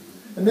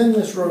 and then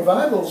this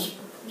revival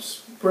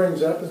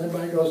springs up, and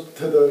everybody goes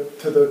to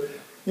the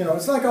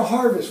it's like a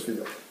harvest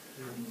field.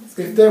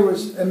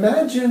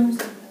 Imagine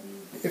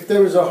if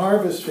there was a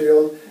harvest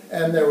field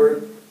and there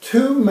were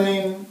 2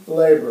 main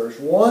laborers.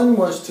 One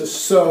was to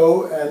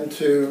sow and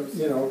to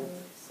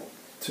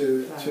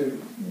do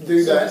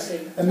that.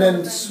 And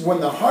then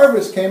when the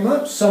harvest came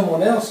up,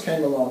 someone else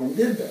came along and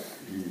did that.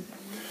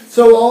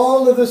 So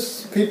all of the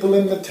people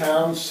in the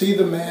town see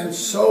the man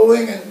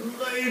sowing and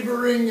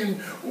laboring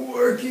and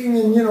working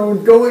and,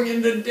 going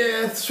into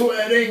death,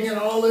 sweating and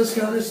all this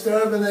kind of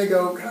stuff. And they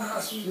go,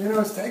 gosh,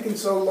 it's taking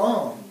so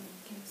long.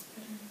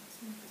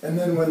 And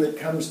then when it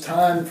comes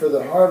time for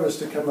the harvest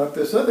to come up,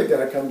 this other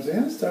guy comes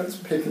in and starts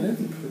picking it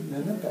and putting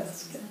it in a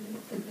basket.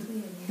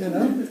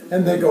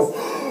 And they go,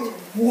 oh,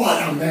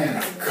 what a man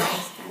of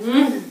God.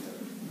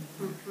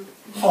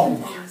 Oh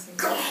my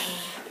God.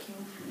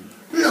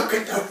 Look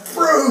at the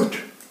fruit.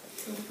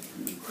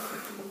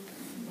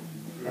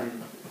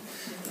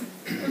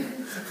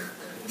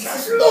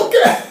 Just look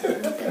at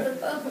it. Look at the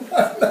bone.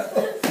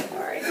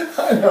 Sorry.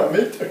 I know,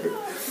 me too.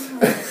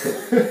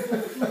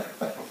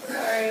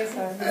 Sorry.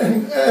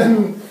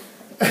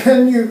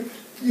 And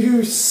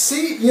you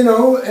see, you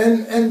know,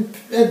 and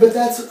but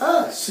that's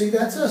us. See,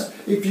 that's us.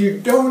 If you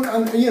don't,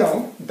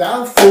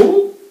 thou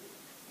fool,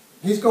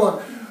 he's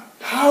going,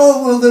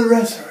 how will the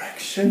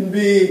resurrection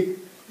be?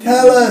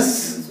 Tell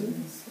us.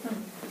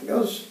 He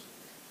goes,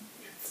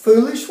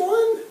 foolish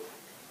one?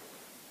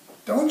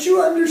 Don't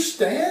you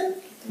understand?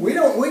 We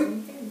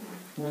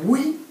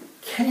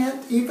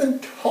can't even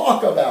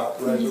talk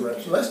about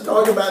resurrection. Let's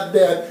talk about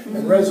death,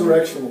 and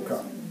resurrection will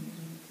come.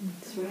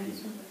 That's right.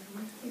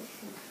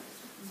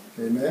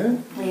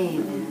 Amen?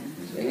 Amen.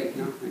 Say it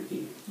now,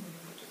 Ricky.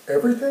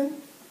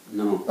 Everything?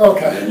 No.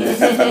 Okay.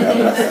 Start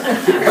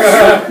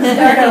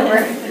over.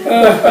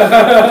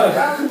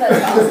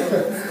 That's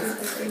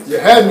awesome. You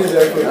had me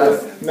there for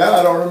this. Now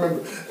I don't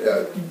remember.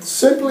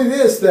 Simply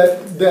this,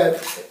 that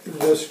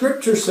the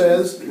scripture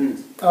says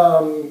in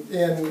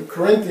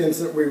Corinthians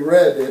that we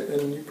read it,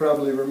 and you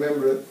probably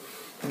remember it,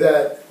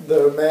 that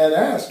the man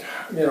asked,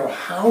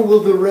 how will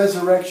the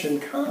resurrection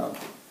come?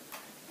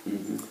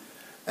 Mm-hmm.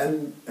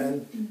 And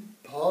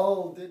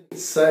Paul didn't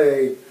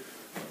say,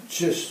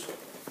 just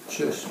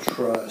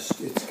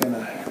trust, it's going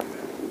to happen.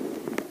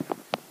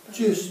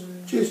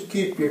 Just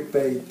keep your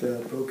faith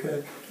up,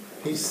 okay?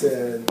 He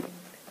said,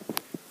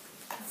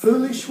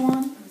 foolish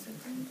one,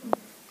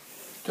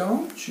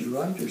 don't you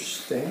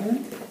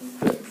understand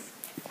that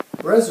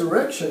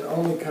resurrection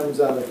only comes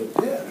out of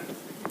the dead?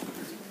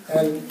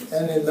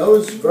 And in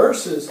those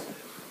verses,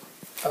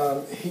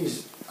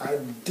 he's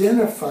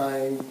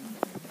identifying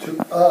to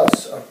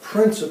us a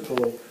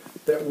principle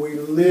that we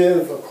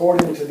live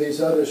according to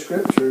these other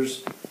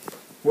scriptures,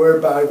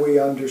 whereby we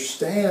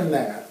understand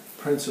that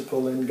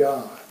principle in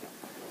God,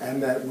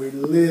 and that we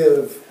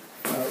live,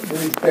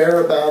 we bear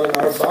about in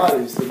our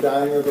bodies the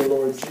dying of the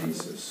Lord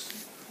Jesus,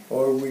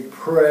 or we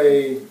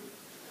pray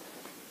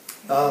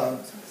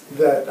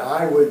that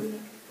I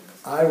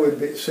would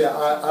be. See,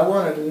 I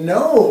want to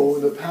know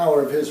the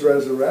power of His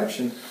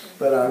resurrection,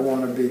 but I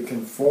want to be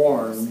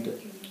conformed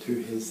to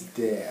His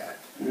death,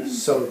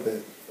 so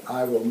that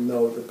I will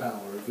know the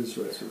power of His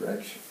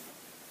resurrection.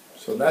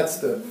 So that's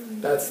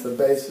the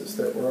basis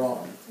that we're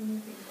on.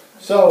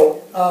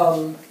 So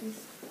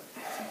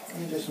let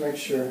me just make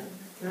sure.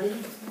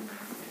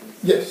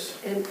 Yes.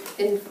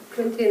 In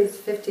Corinthians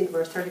 15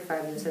 verse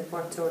 35, and it said,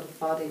 what sort of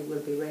body will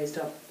be raised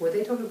up? Were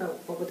they talking about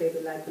what would they be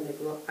like when they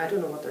grow up? I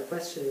don't know what their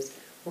question is.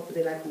 What would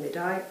they like when they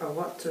die, or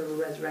what sort of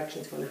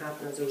resurrection is going to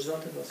happen as a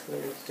result of us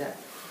going into death?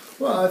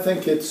 Well, I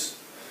think it's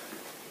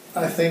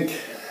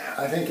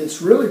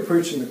really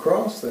preaching the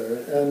cross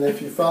there, and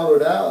if you follow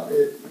it out,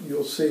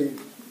 you'll see,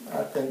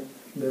 I think,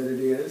 that it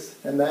is.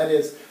 And that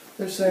is,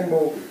 they're saying,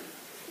 well,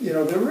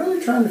 they're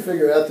really trying to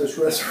figure out this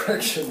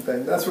resurrection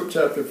thing. That's what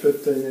chapter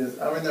 15 is.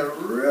 I mean, they're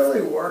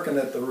really working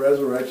at the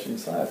resurrection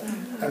side.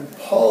 And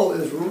Paul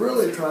is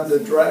really trying to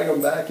drag them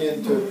back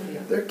into,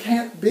 there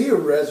can't be a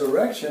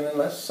resurrection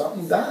unless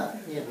something died.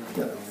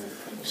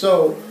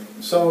 So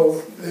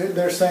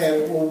they're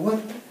saying, well,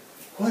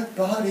 what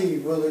body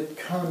will it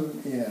come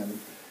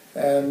in?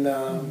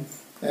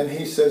 And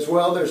he says,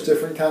 well, there's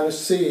different kind of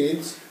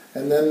seeds,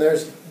 and then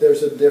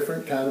there's a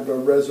different kind of a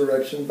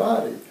resurrection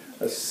body.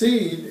 A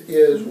seed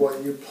is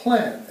what you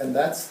plant, and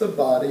that's the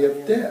body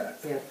of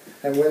death. Yeah.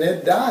 And when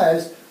it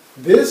dies,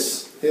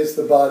 this is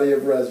the body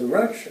of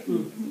resurrection.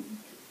 Mm-hmm.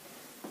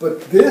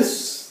 But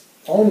this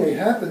only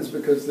happens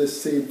because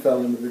this seed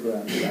fell into the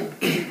ground.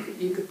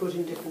 You could put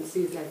in different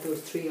seeds like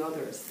those three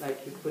others.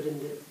 Like you could put in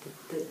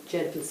the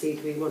gentle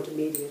seed where you want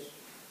immediate.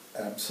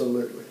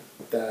 Absolutely.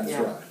 That's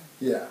Yeah. right.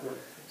 Yeah.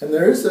 And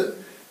there is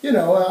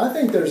I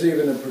think there's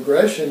even a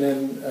progression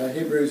in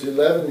Hebrews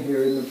 11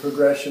 here, and the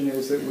progression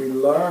is that we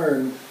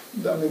learn,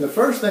 the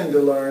first thing to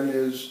learn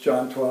is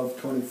John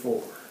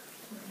 12:24.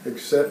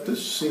 Except the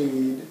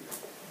seed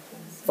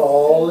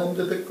fall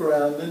into the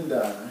ground and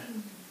die,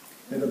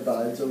 it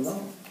abides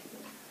alone.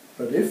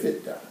 But if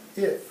it die,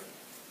 if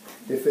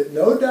it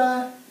no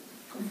die,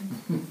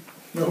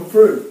 no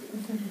fruit.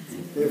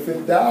 If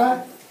it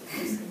die,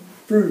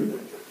 fruit.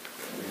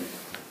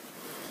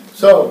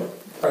 So,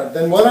 all right,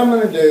 then what I'm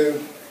going to do,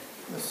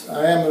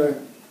 I am going to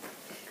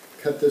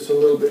cut this a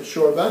little bit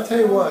short, but I'll tell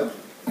you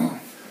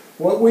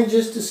what we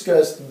just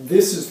discussed,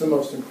 this is the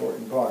most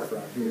important part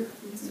right here.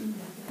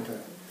 Okay.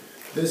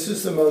 This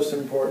is the most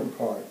important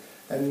part.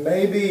 And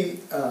maybe,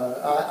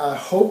 I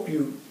hope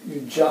you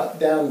jot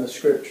down the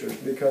scriptures,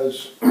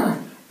 because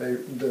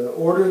the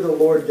order the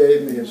Lord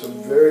gave me is a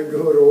very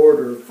good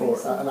order for,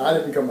 and I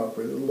didn't come up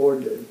with it, the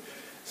Lord gave me.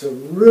 It's a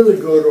really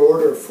good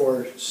order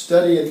for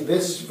studying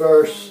this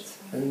verse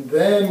and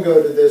then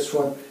go to this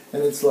one.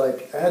 And it's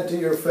like, add to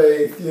your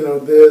faith,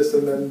 this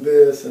and then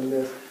this and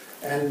this.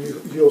 And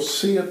you'll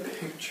see a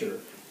picture.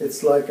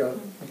 It's like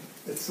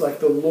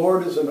the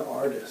Lord is an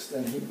artist,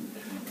 and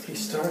he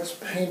starts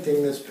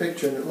painting this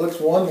picture, and it looks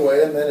one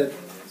way, and then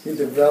he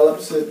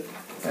develops it.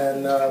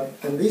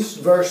 And these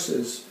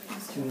verses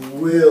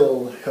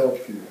will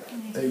help you.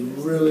 They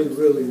really,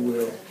 really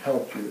will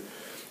help you.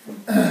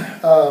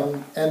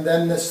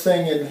 then this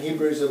thing in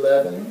Hebrews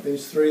 11,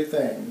 these three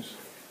things.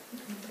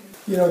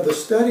 You know, the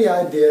study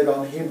I did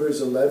on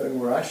Hebrews 11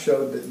 where I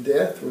showed that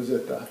death was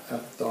at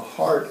the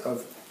heart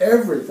of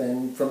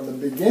everything from the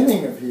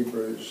beginning of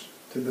Hebrews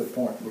to the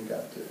point we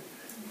got to.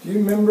 Do you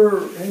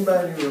remember,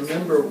 anybody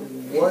remember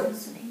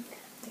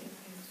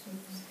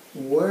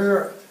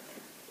where,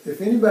 if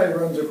anybody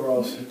runs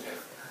across it,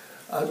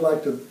 I'd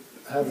like to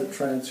have it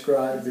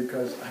transcribed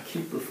because I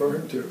keep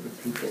referring to it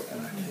with people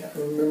and I can't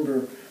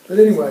remember. But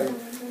anyway,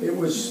 it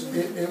was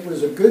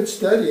a good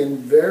study and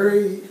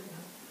very,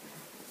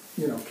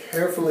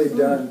 carefully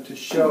done to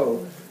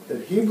show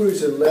that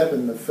Hebrews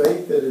 11, the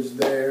faith that is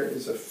there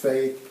is a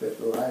faith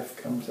that life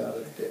comes out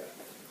of death.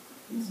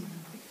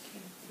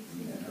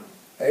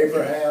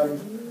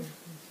 Abraham,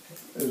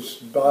 his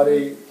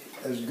body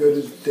as good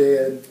as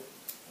dead,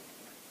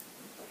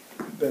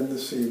 then the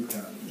seed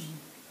comes.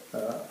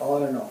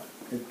 On and on.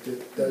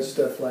 It does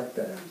stuff like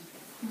that.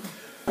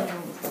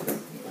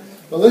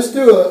 Well, let's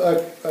do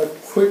a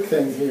quick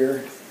thing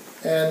here.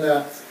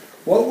 And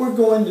what we're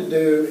going to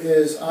do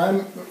is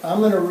I'm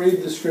going to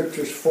read the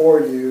scriptures for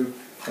you,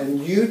 and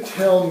you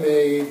tell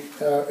me,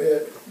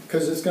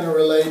 because it's going to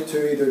relate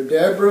to either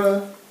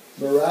Deborah,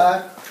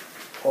 Barak,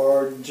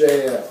 or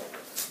Jael.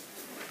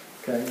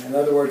 Okay. In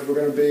other words, we're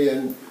going to be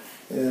in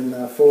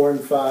 4 and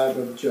 5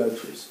 of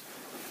Judges.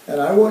 And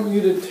I want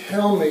you to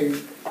tell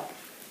me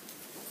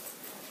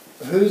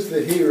who's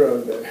the hero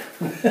there.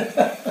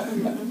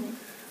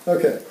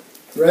 Okay,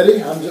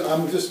 ready?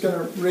 I'm just going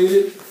to read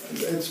it.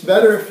 It's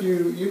better if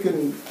you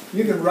can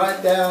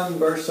write down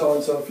verse so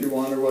and so if you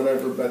want or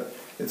whatever, but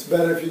it's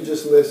better if you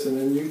just listen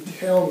and you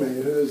tell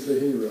me who's the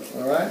hero.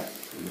 All right?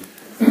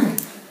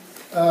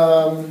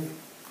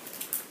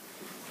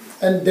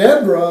 And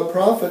Deborah, a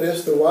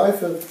prophetess, the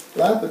wife of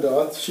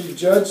Lapidoth, she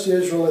judged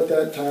Israel at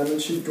that time,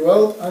 and she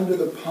dwelt under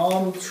the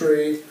palm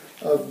tree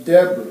of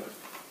Deborah.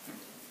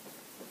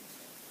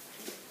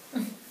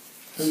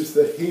 Who's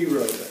the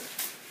hero there?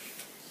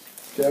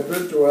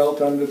 Deborah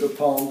dwelt under the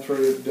palm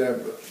tree of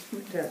Deborah.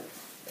 Yeah.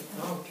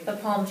 The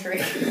palm tree.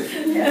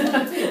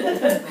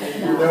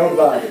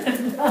 Nobody.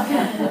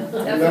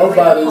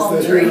 Nobody's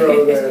the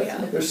hero there.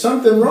 Yeah. There's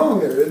something wrong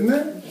there, isn't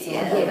there?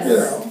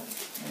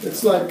 Yes.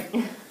 It's like,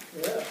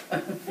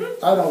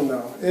 I don't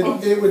know.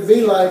 It would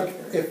be like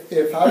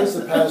if I was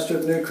the pastor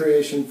of New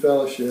Creation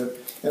Fellowship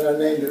and I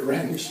named it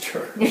Randy's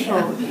Church.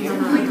 How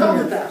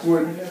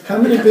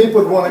many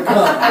people would want to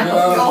come?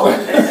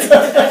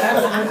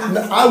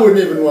 I wouldn't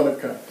even want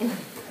to come.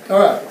 All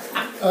right.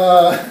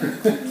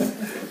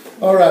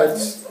 All right.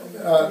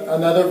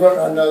 Another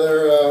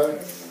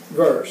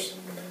verse.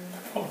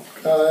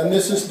 And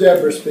this is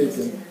Deborah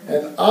speaking.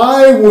 And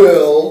I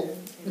will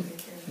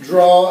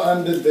draw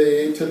unto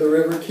thee to the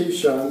river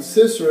Kishon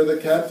Sisera, the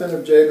captain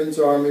of Jabin's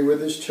army,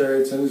 with his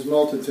chariots and his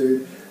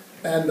multitude,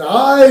 and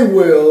I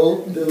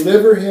will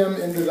deliver him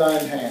into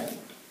thine hand.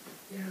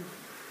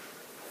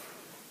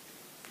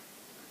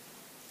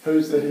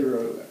 Who's the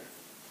hero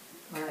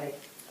there?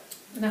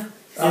 No.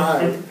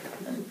 I.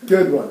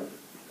 Good one.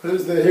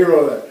 Who's the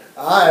hero there?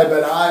 I,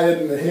 but I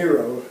isn't the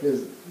hero.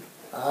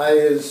 I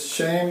is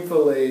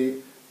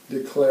shamefully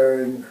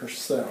declaring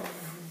herself.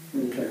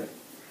 Okay.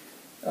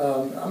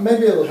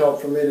 Maybe it'll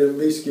help for me to at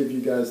least give you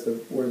guys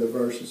where the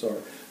verses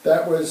are.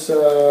 That was...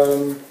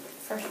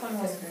 First one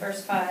was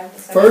verse 5.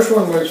 First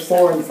one was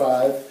 4 and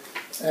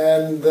 5,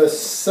 and the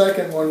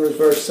second one was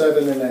verse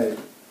 7 and 8.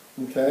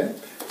 Okay?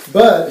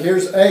 But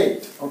here's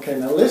 8. Okay,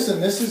 now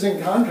listen, this is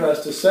in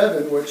contrast to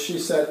 7, which she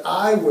said,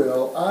 I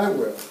will, I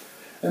will.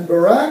 And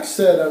Barak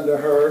said unto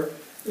her,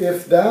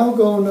 if thou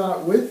go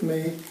not with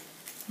me,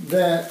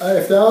 then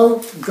if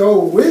thou go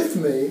with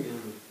me,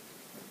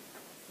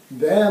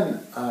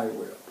 then I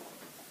will.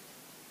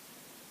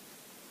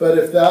 But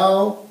if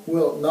thou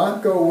wilt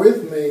not go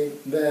with me,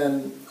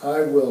 then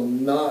I will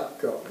not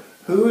go.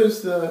 Who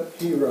is the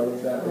hero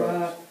of that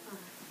verse?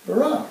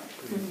 Barak.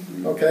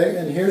 Okay,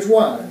 and here's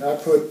why. I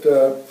put,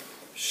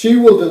 she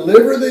will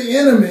deliver the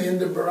enemy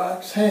into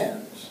Barak's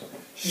hands.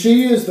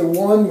 She is the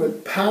one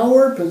with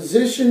power,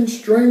 position,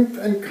 strength,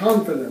 and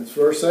confidence.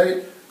 Verse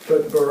 8,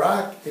 but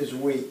Barak is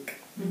weak.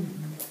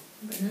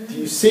 Do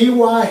you see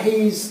why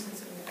he's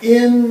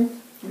in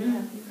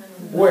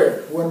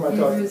where? What am I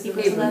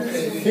talking about?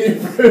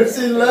 Hebrews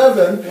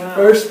 11,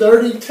 verse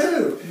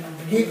 32.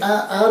 He,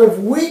 out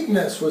of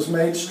weakness, was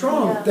made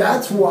strong.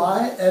 That's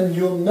why, and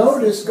you'll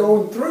notice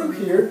going through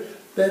here,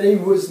 that he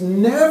was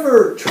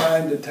never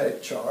trying to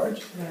take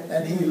charge.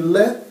 And he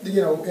let,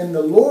 in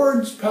the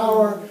Lord's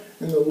power,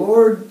 in the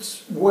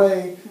Lord's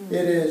way,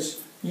 it is,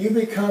 you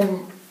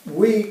become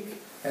weak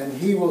and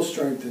he will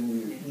strengthen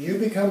you. You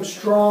become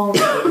strong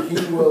and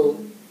he will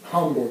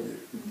humble you.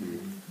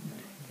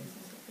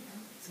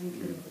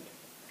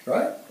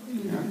 Right?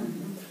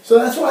 So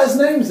that's why his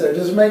name's there.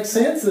 Does it make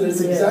sense that it's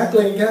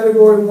exactly in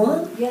category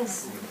 1?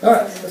 Yes. All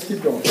right, let's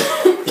keep going.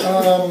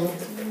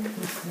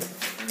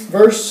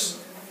 Verse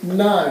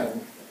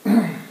 9.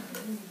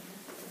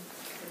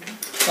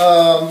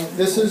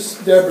 this is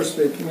Deborah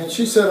speaking, and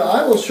she said,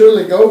 I will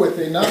surely go with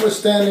thee,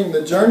 notwithstanding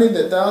the journey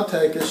that thou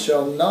takest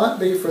shall not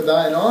be for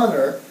thine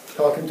honor,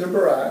 talking to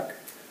Barak,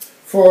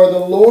 for the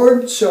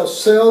Lord shall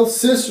sell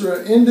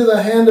Sisera into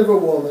the hand of a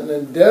woman.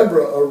 And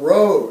Deborah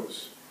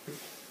arose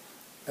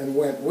and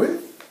went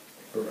with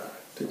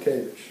Barak to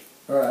Kadesh.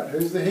 All right,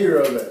 who's the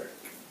hero there?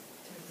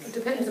 It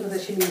depends on whether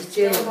she means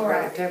Jael or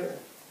Deborah.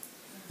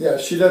 Yeah,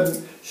 she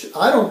doesn't,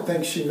 I don't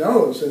think she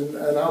knows,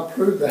 and I'll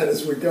prove that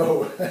as we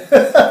go.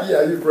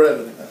 Yeah, you've read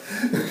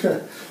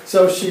it.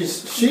 So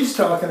she's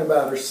talking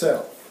about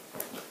herself.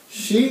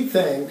 She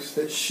thinks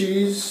that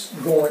she's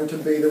going to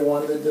be the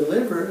one that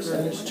delivers,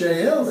 and it's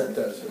Jael that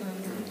does it.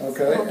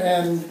 Okay,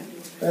 and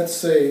let's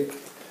see.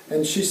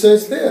 And she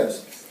says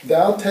this,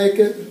 thou take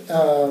it,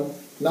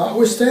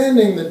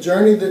 notwithstanding the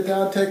journey that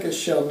thou takest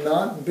shall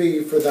not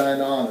be for thine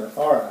honor.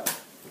 All right.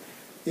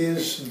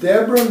 Is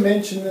Deborah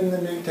mentioned in the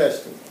New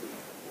Testament?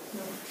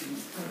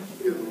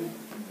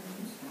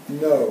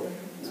 No.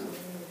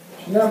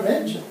 She's not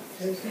mentioned.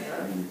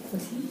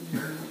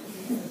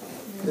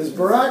 Is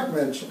Barak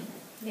mentioned?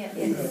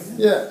 Yes.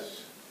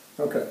 Yes.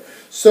 Okay.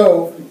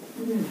 So,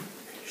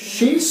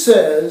 she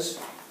says,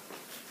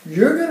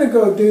 you're going to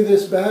go do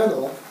this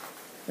battle,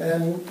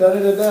 and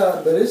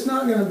da-da-da-da, but it's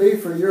not going to be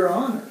for your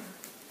honor.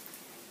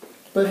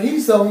 But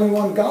he's the only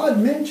one God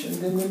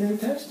mentioned in the New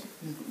Testament.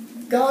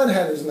 God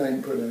had his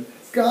name put in.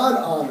 God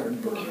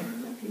honored Barak.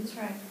 That's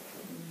right.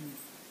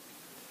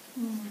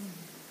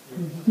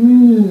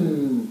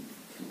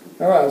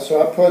 All right,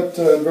 so I put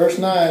in verse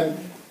 9,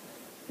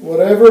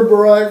 whatever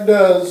Barak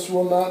does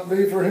will not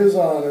be for his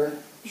honor.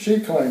 She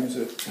claims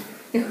it.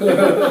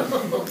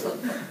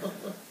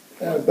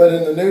 But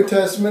in the New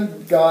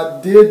Testament,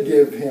 God did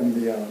give him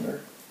the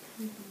honor,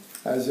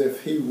 as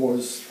if he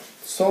was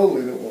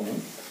solely the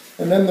one.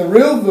 And then the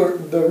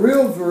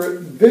real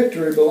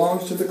victory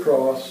belongs to the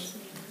cross,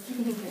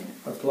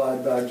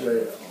 applied by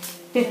Jael.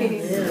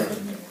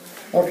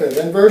 Okay,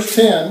 then verse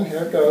 10,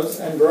 here it goes.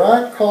 And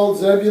Barak called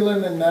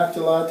Zebulun and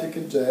Naphtali to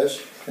Kadesh,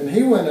 and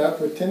he went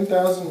up with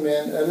 10,000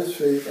 men at his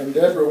feet, and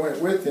Deborah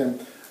went with him.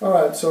 All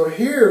right, so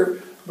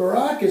here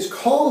Barak is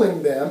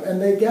calling them,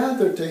 and they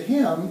gather to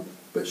him,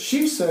 but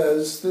she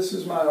says, this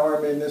is my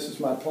army and this is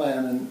my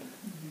plan,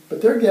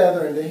 but they're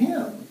gathering to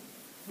him,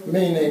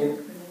 meaning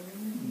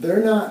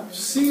they're not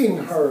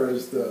seeing her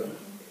as the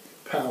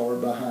power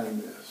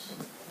behind this.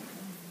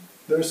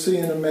 They're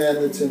seeing a man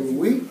that's in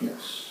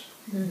weakness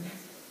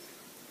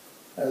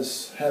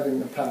as having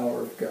the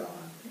power of God,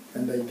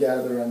 and they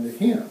gather unto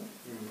him.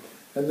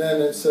 And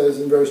then it says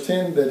in verse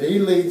 10 that he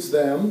leads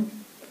them,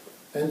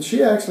 and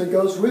she actually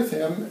goes with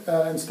him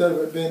instead of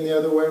it being the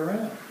other way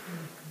around,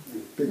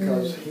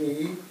 because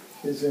he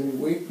is in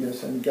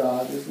weakness and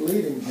God is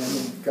leading him,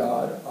 and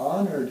God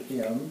honored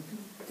him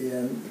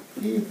in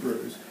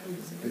Hebrews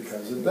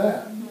because of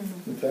that.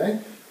 Okay?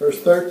 Verse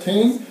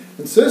 13,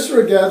 and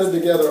Sisera gathered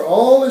together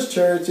all his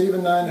chariots,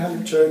 even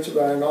 900 chariots of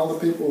iron, all the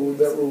people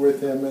that were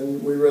with him,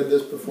 and we read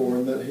this before,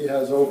 and that he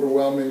has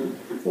overwhelming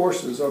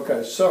forces.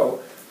 Okay,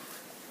 so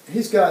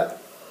he's got,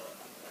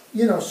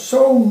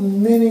 so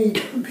many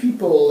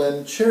people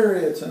and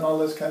chariots and all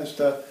this kind of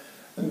stuff,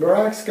 and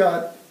Barak's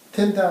got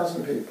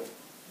 10,000 people.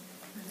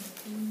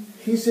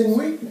 He's in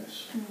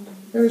weakness.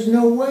 There's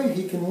no way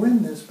he can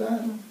win this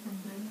battle.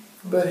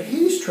 But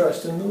he's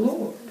trusting the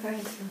Lord. Okay?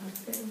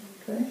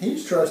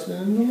 He's trusting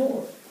in the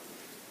Lord.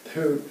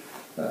 Through,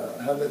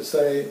 how did it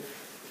say,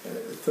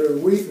 through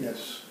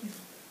weakness,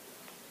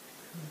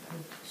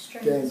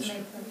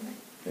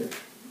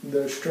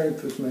 their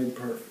strength was made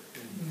perfect.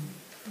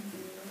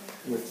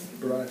 With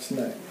Barak's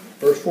name.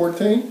 Verse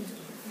 14.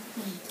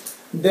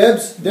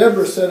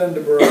 Deborah said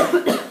unto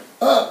Barak,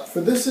 up,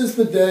 for this is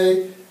the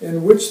day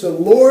in which the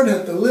Lord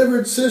hath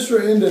delivered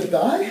Sisera into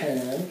thy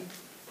hand.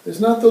 Is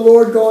not the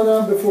Lord gone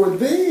on before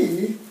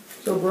thee?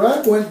 So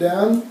Barak went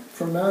down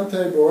from Mount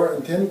Tabor,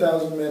 and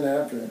 10,000 men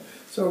after him.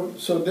 So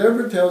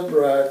Deborah tells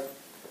Barak,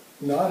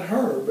 not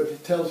her, but he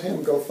tells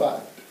him, go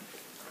fight.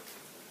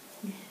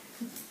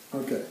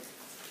 Okay.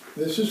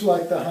 This is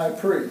like the high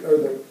priest,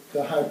 or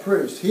the high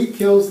priest. He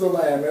kills the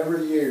lamb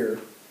every year,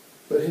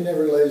 but he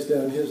never lays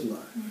down his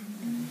life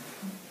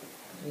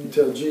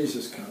until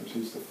Jesus comes.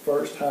 He's the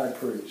first high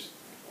priest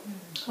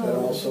that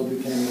also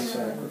became the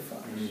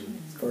sacrifice.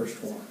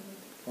 First one.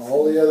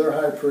 All the other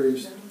high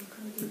priests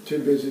were too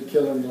busy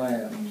killing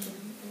lambs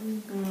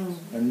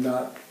and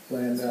not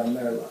laying down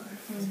their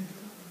life.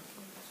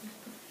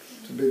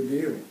 It's a big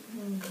deal.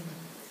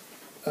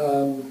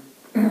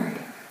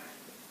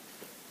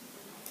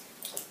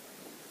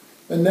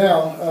 And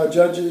now,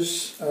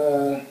 Judges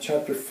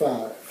chapter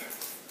 5.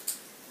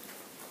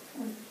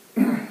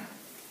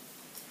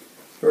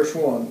 Verse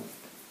 1.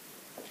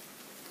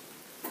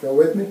 Go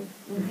with me?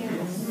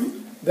 Yes.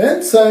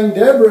 Then sang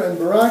Deborah and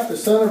Barak the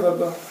son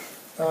of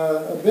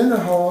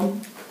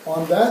Abinahon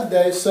on that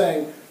day,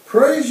 saying,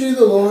 praise ye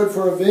the Lord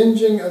for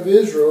avenging of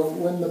Israel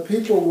when the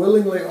people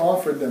willingly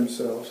offered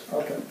themselves.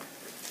 Okay.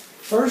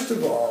 First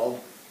of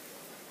all,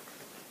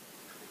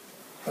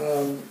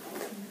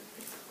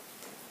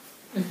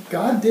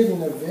 God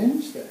didn't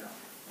avenge them.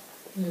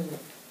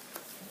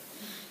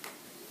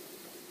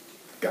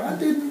 God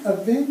didn't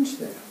avenge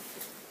them.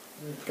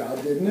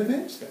 God didn't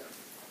avenge them.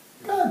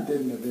 God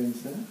didn't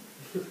avenge them.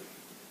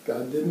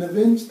 God didn't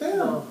avenge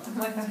them. Oh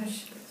my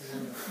gosh.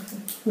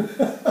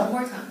 One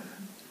more time.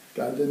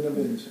 God didn't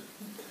avenge them.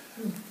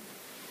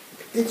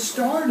 It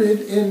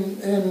started in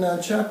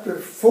chapter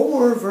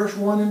 4, verse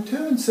 1 and 2,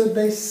 and said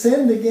they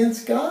sinned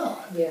against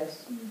God.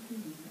 Yes.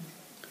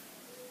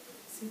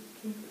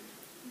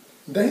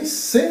 They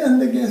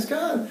sinned against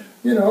God.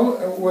 You know,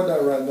 what did I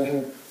write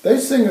down? They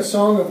sing a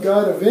song of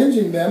God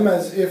avenging them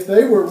as if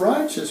they were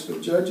righteous,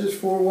 but Judges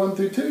 4, 1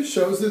 through 2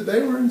 shows that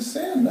they were in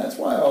sin. That's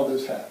why all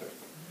this happened.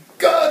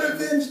 God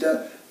avenged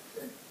us.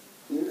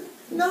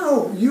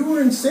 No, you were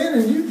in sin,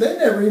 and they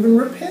never even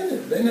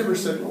repented. They never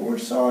said, well, we're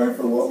sorry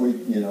for what we,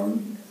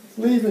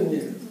 leaving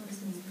you.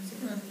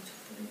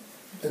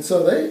 And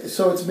so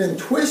it's been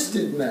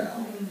twisted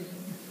now.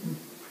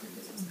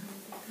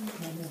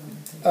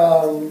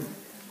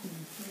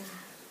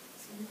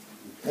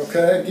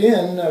 Okay,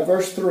 again,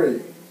 verse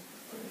 3.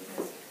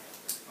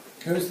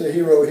 Who's the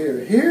hero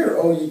here? Hear,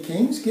 O ye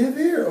kings, give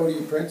ear, O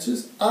ye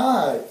princes.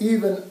 I,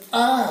 even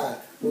I,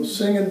 will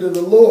sing unto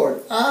the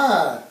Lord.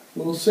 I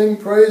will sing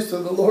praise to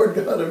the Lord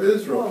God of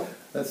Israel. Whoa.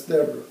 That's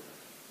Deborah.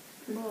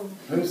 Whoa.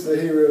 Who's the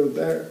hero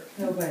there?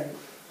 Nobody.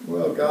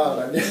 Well,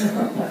 God, I guess.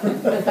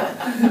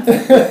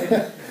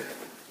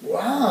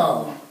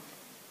 Wow.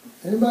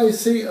 Anybody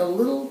see a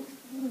little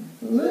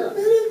bit of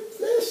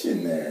flesh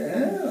in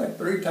there? Huh? Like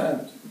 3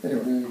 times.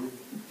 Anyway.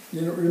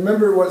 You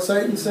remember what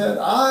Satan said?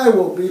 I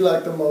will be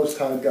like the Most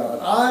High God.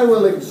 I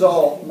will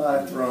exalt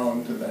my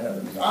throne to the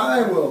heavens.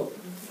 I will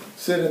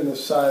sit in the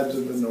sides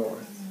of the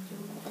north.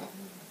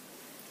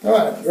 All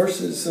right,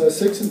 verses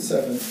 6 and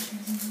 7.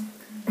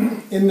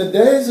 In the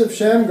days of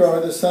Shamgar,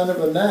 the son of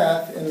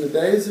Anath, in the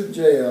days of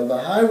Jael,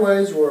 the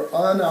highways were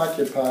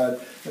unoccupied,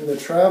 and the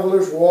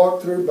travelers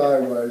walked through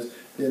byways.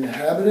 The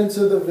inhabitants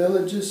of the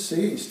villages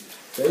ceased.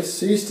 They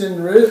ceased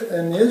in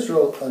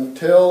Israel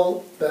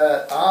until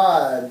that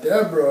I,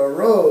 Deborah,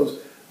 arose,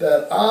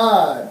 that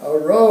I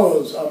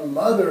arose, a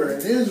mother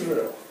in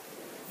Israel.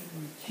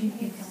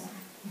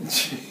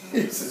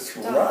 Jesus,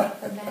 right?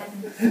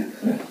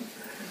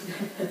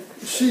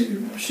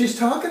 She's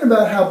talking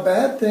about how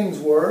bad things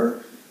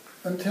were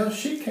until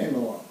she came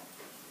along.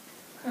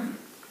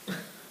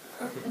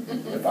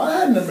 If I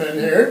hadn't have been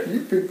here,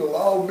 you people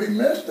all would be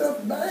messed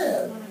up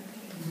bad.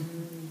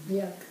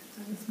 Yeah.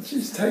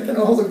 She's taking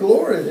all the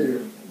glory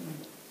here.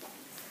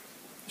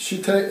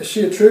 She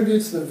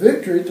attributes the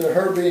victory to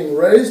her being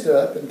raised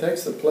up and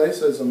takes the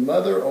place as a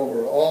mother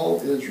over all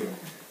Israel.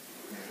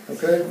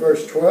 Okay,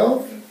 verse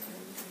 12.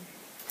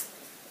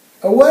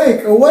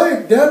 Awake,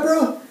 awake,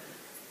 Deborah.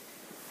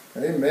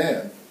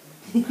 Amen.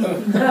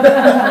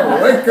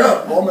 Wake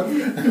up, woman.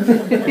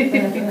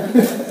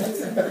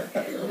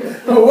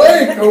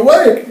 Awake,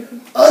 awake.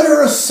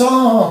 Utter a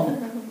song.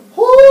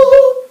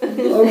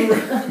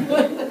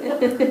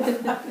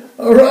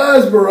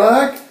 Arise,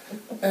 Barak,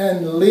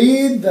 and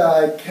lead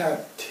thy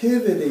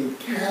captivity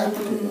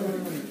captive.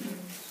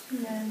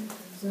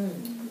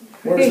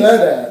 Where's that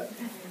at?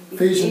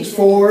 Ephesians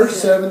 4,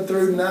 7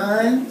 through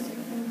 9.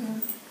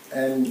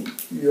 And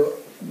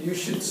you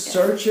should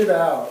search it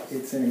out.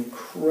 It's an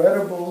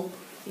incredible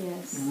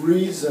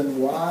reason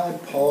why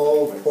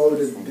Paul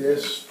quoted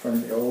this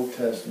from the Old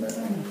Testament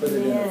and put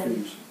it in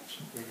Ephesians.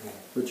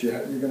 But you're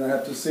going to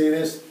have to see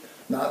this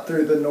not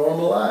through the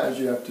normal eyes.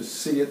 You have to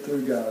see it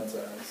through God's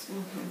eyes.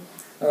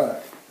 All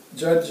right.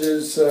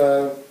 Judges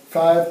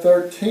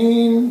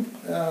 5:13.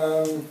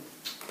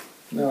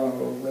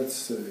 No, let's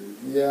see.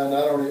 Yeah,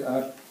 not only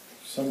I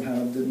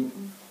somehow didn't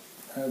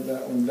have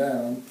that one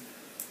down.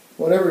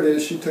 Whatever it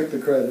is, she took the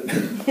credit.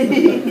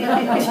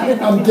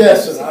 I'm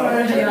guessing.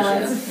 I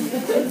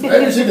don't know.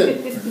 Maybe she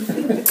didn't.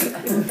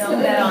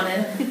 Don't bet on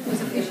it.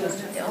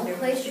 Don't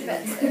place your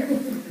bets there.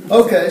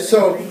 Okay,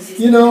 so,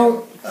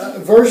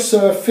 verse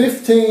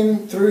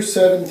 15 through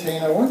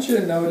 17, I want you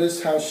to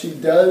notice how she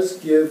does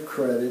give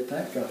credit.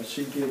 Thank God,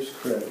 she gives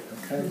credit,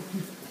 okay?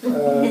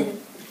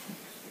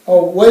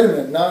 Oh, wait a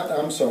minute,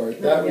 I'm sorry,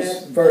 that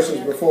was verses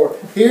before.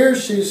 Here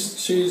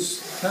she's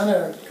kind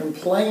of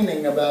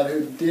complaining about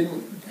who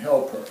didn't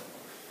help her.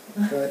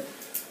 Okay?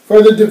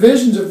 For the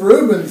divisions of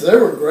Reuben's, there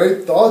were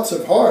great thoughts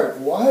of heart.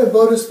 Why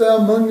abodest thou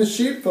among the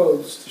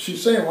sheepfolds?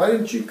 She's saying, why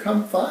didn't you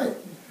come fight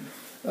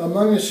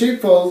among the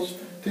sheepfolds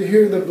to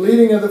hear the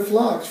bleating of the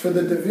flocks? For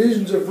the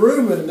divisions of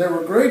Reuben, there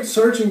were great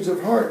searchings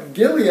of heart.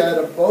 Gilead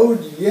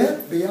abode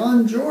yet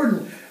beyond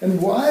Jordan.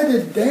 And why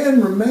did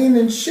Dan remain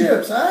in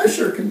ships?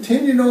 Asher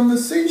continued on the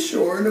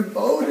seashore and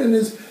abode in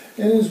his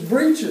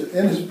breeches.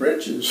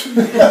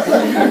 Good,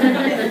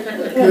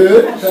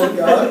 thank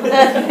God.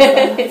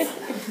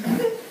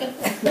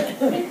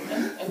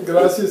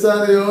 Gracias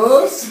a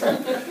Dios.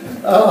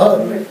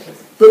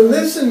 But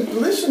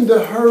listen to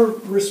her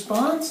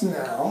response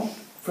now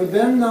for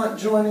them not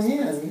joining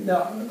in.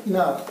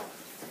 Now,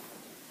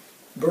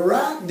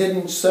 Barak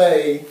didn't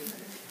say,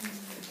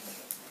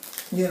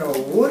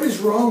 what is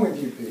wrong with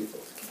you people?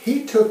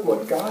 He took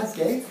what God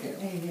gave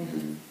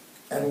him.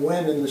 and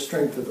win in the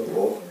strength of the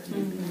Lord.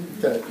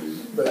 Okay,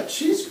 but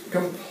she's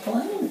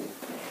complaining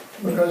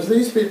because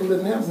these people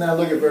didn't have. Now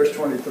look at verse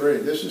 23.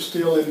 This is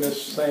still in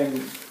this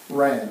same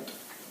rant.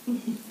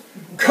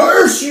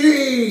 Curse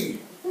ye!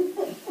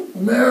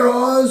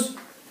 Meroz,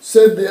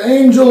 said the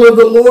angel of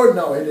the Lord.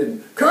 No, he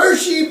didn't.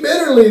 Curse ye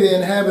bitterly the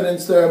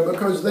inhabitants there,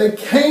 because they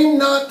came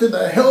not to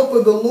the help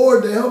of the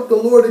Lord, to help the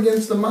Lord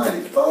against the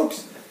mighty.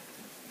 Folks,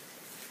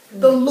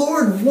 the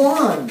Lord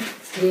won.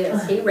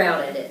 Yes, he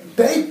routed it.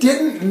 They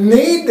didn't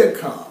need to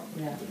come.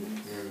 Yeah.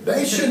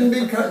 They shouldn't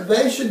be.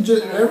 They should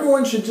just.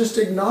 Everyone should just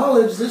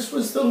acknowledge this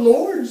was the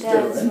Lord's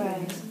That's doing.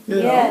 right. You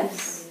know,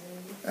 Yes.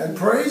 and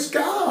praise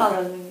God.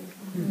 Hallelujah.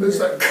 It's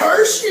like,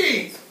 curse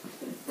ye!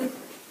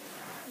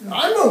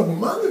 I'm a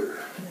mother.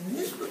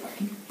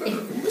 You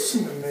better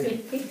listen to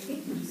me.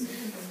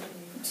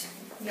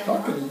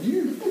 Talking to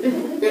you.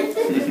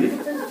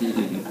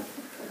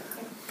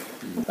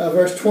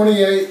 Verse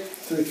 28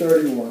 through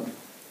 31.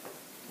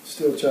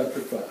 Still chapter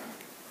 5.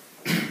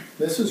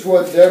 This is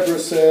what Deborah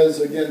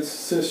says against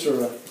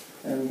Sisera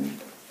and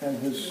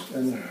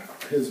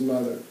his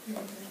mother.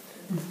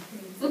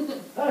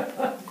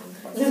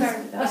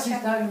 Now she's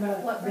talking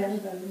about What verse?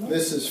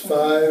 This is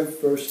 5,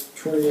 verse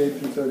 28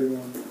 through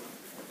 31.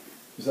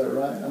 Is that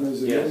right? I mean,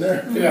 is it Yes. in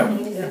there? Yeah.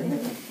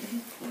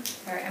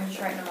 All right, I'm just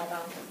writing them all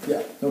down.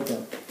 Yeah, no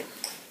problem.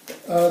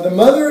 The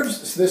mother of,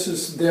 this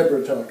is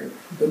Deborah talking.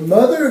 The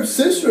mother of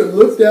Sisera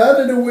looked out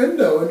at a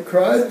window and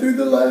cried through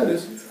the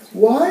lattice,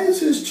 "Why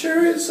is his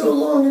chariot so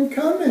long in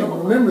coming?"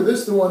 Remember, this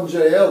is the one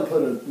Jael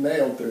put a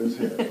nail through his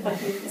head.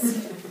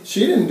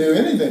 She didn't do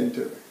anything to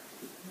her.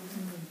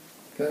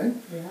 Okay?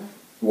 Yeah.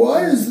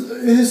 Why is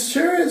his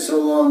chariot so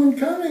long in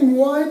coming?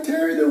 Why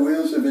tarry the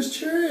wheels of his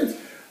chariots?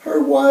 Her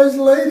wise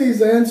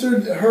ladies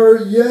answered her,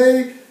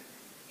 yea,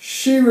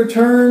 she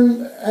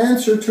returned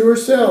answer to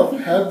herself.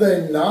 Have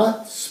they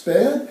not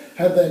sped?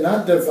 Have they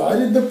not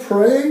divided the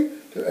prey?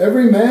 To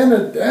every man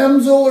a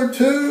damsel or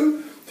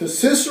two? To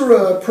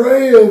Sisera a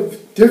prey of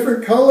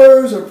different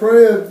colors, a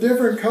prey of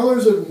different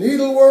colors of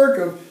needlework,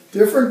 of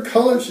different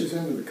colors. She's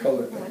into the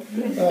color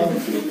thing.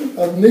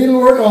 Of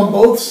needlework on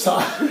both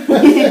sides.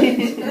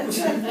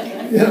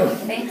 You know,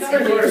 Thanks,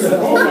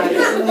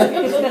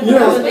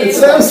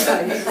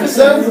 it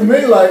sounds to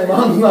me like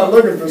Mom's not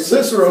looking for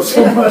Cicero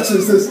so much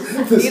as this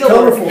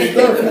colorful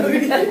stuff.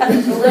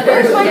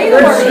 Where's my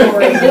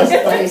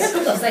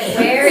It's like,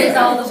 where is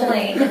all the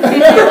bling?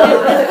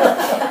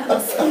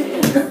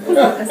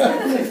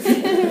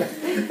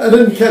 I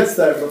didn't catch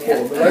that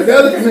before, but I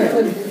got it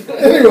now.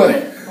 Anyway,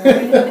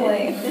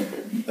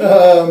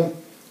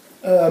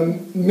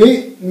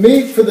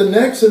 meet for the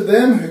necks of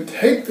them who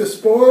take the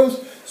spoils.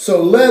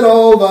 So let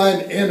all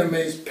thine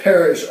enemies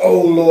perish,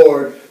 O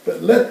Lord.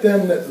 But let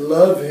them that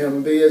love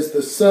him be as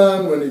the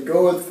sun when he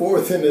goeth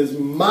forth in his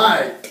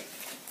might.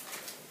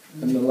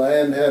 And the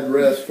land had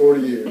rest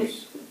 40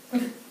 years.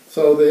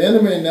 So the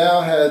enemy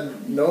now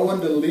had no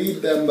one to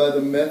lead them by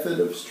the method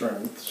of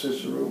strength.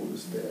 Sisera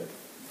was dead.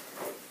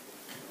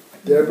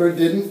 Deborah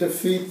didn't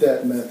defeat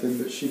that method,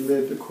 but she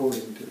lived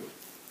according to it.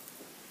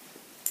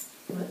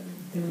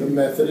 The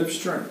method of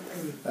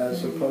strength,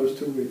 as opposed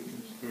to weakness.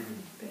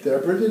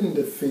 Deborah didn't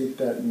defeat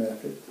that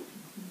method.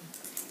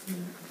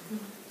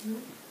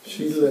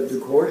 She lived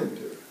according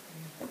to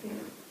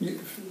it.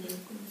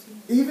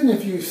 Even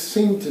if you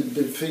seem to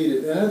defeat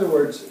it, in other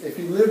words, if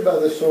you live by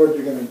the sword,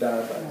 you're going to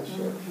die by the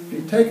sword. If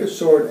you take a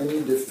sword and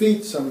you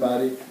defeat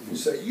somebody, you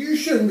say, you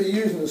shouldn't be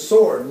using the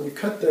sword, and you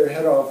cut their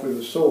head off with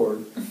a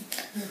sword.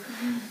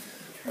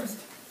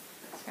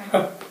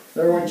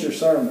 There went your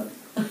sermon.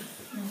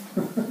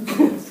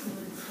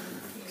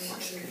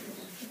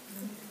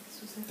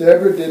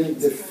 Deborah didn't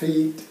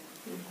defeat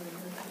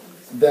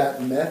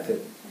that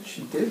method.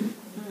 She didn't.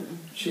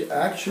 She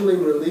actually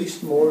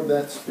released more of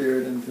that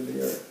spirit into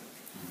the earth.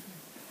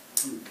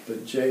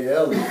 But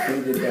Jael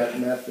defeated that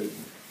method.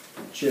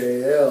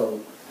 Jael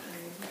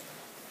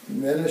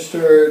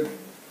ministered,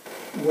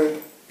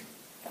 went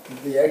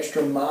the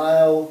extra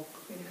mile,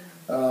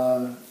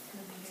 and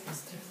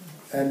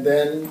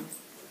then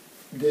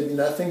did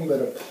nothing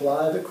but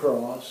apply the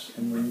cross.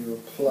 And when you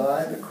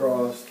apply the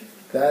cross,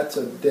 that's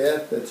a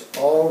death that's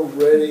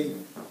already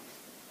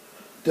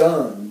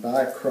done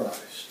by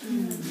Christ.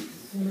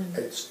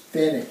 It's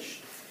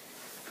finished.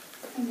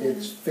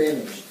 It's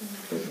finished.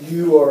 But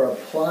you are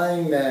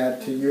applying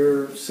that to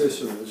your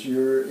Siceras,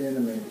 your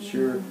enemies,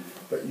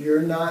 but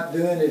you're not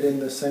doing it in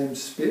the same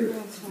spirit.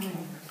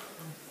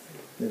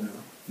 You know,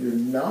 you're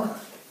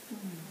not.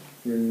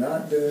 You're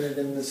not doing it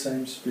in the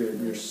same spirit.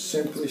 You're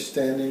simply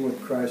standing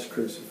with Christ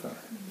crucified.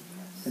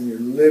 And you're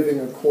living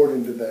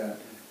according to that.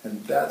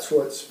 And that's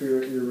what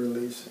spirit you're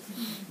releasing.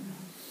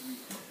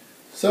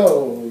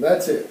 So,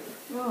 that's it.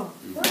 Oh,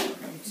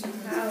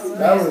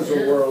 That was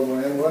a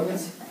whirlwind, wasn't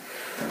it?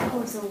 that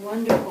was a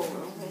wonderful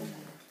whirlwind.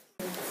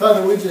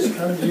 Father, we just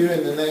come to you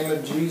in the name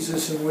of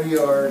Jesus, and we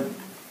are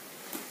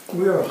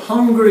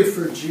hungry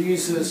for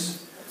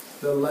Jesus,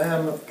 the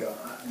Lamb of God.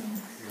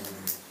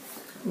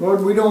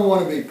 Lord, we don't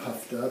want to be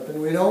puffed up, and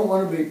we don't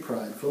want to be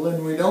prideful,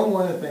 and we don't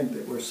want to think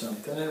that we're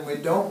something, and we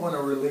don't want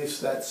to release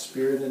that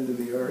spirit into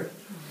the earth.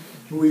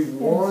 We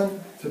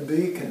want to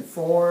be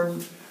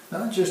conformed,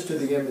 not just to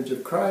the image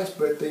of Christ,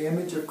 but the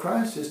image of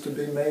Christ is to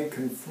be made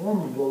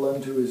conformable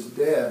unto his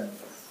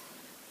death,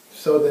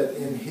 so that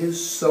in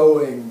his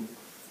sowing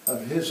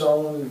of his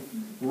own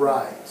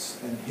rights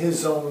and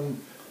his own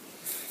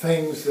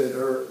things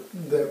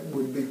that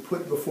would be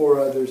put before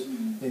others,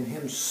 in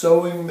him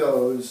sowing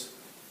those,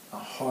 a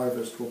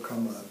harvest will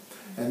come up.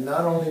 And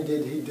not only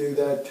did he do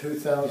that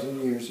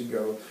 2,000 years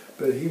ago,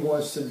 but he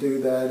wants to do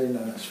that in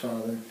us,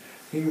 Father.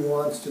 He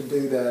wants to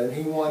do that, and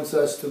he wants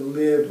us to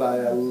live by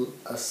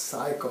a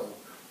cycle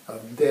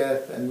of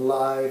death and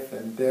life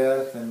and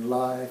death and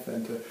life,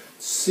 and to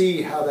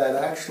see how that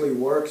actually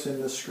works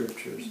in the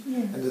Scriptures,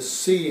 and to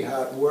see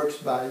how it works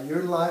by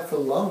your life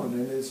alone,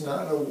 and it's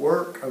not a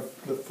work of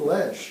the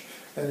flesh,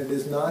 and it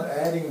is not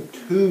adding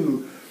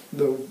to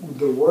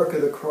the work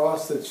of the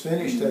cross that's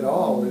finished at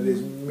all. It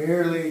is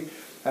merely,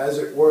 as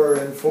it were,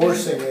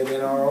 enforcing it in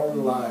our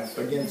own life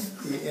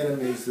against the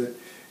enemies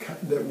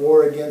that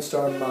war against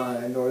our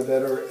mind or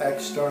that are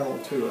external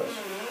to us.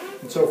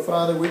 And so,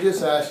 Father, we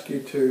just ask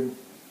you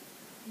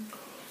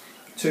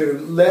to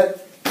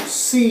let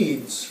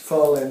seeds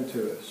fall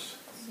into us.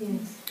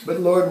 Yes.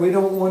 But Lord, we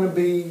don't want to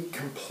be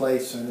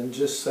complacent and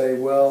just say,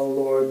 well,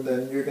 Lord,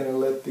 then you're going to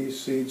let these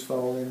seeds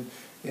fall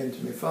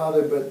into me.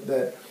 Father, but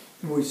that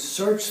we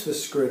search the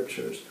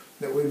Scriptures,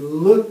 that we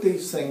look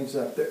these things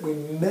up, that we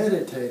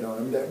meditate on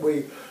them, that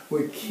we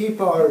keep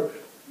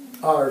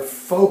our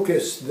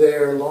focus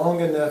there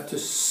long enough to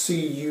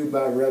see you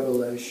by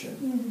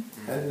revelation,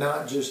 and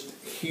not just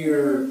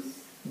hear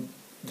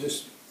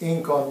just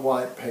ink on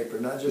white paper,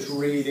 not just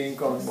read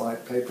ink on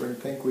white paper and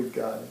think we've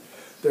got it.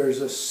 There's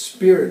a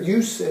spirit.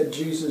 You said,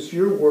 Jesus,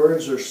 your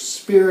words are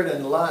spirit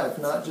and life,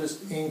 not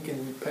just ink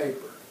and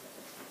paper.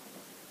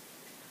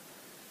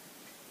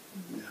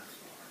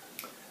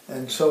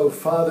 And so,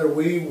 Father,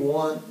 we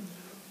want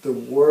the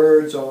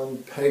words on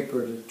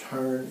paper to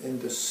turn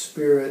into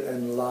spirit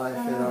and life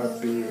in our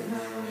being.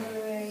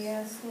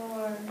 Yes,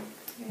 Lord.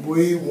 Yes.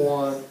 We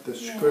want the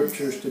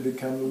Scriptures to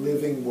become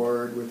living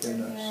word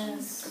within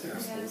us.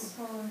 Yes, yes,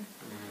 Lord.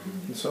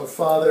 And so,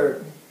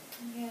 Father,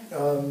 Yes.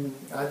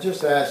 I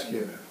just ask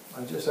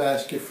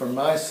you for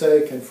my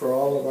sake and for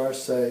all of our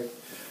sake,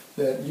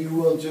 that you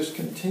will just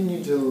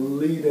continue to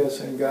lead us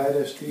and guide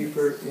us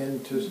deeper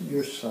into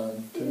your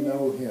Son, to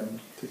know him,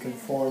 to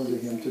conform to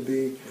him,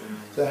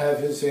 to have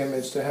his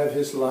image, to have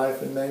his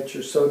life and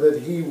nature, so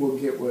that he will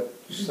get what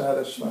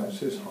satisfies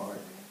his heart.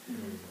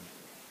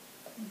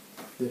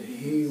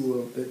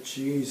 That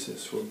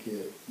Jesus will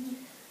get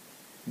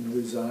the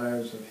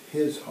desires of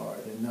his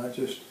heart, and not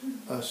just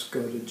us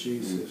go to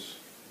Jesus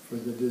for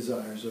the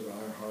desires of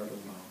our heart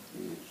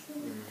alone.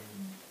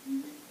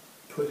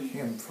 Put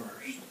him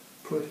first.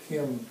 Put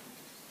him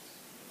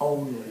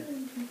only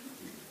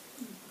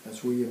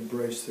as we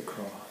embrace the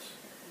cross.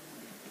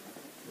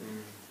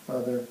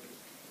 Father,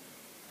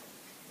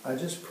 I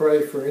just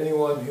pray for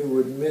anyone who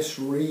would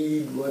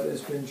misread what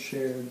has been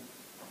shared,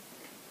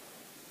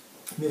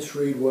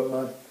 misread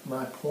what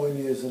my point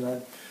is,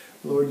 and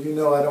Lord, you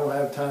know I don't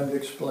have time to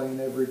explain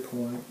every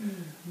point,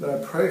 but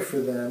I pray for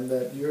them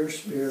that your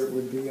Spirit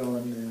would be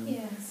on them,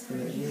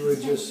 and that you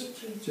would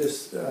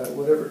just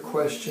whatever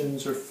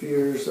questions or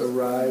fears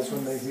arise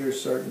when they hear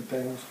certain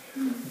things,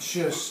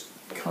 just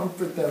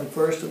comfort them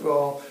first of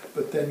all,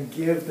 but then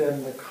give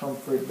them the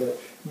comfort that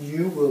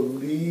you will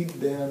lead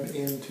them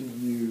into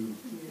you.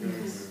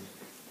 Yes.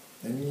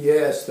 And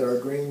yes, there are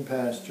green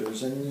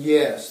pastures, and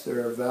yes,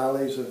 there are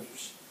valleys of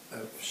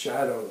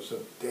shadows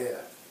of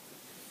death.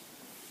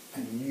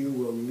 And you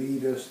will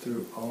lead us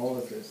through all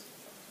of it.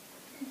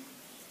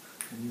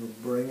 And you will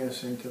bring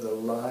us into the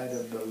light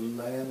of the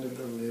land of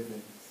the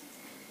living.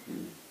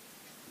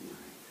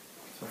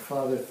 So,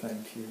 Father,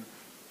 thank you.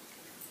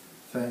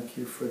 Thank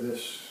you for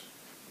this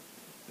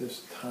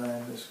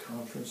time, this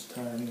conference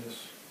time,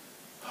 this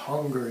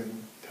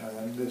hungering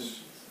time, this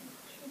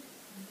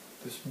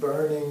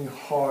burning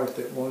heart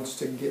that wants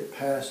to get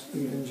past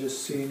even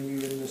just seeing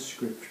you in the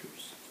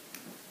Scriptures,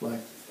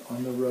 like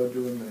on the road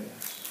to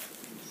Emmaus.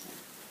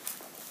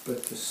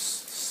 But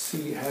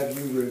to have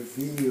you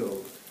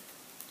revealed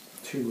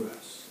to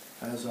us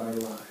as our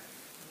life.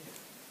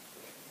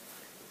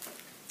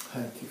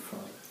 Thank you,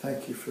 Father.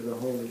 Thank you for the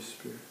Holy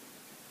Spirit.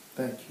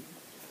 Thank you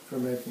for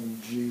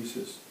making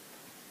Jesus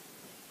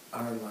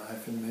our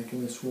life and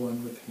making us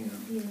one with him.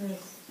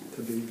 Yes.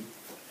 To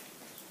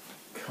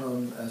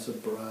come as a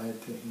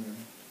bride to him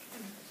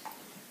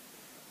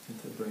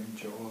and to bring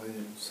joy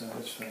and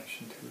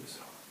satisfaction to his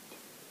heart.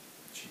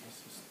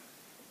 Jesus.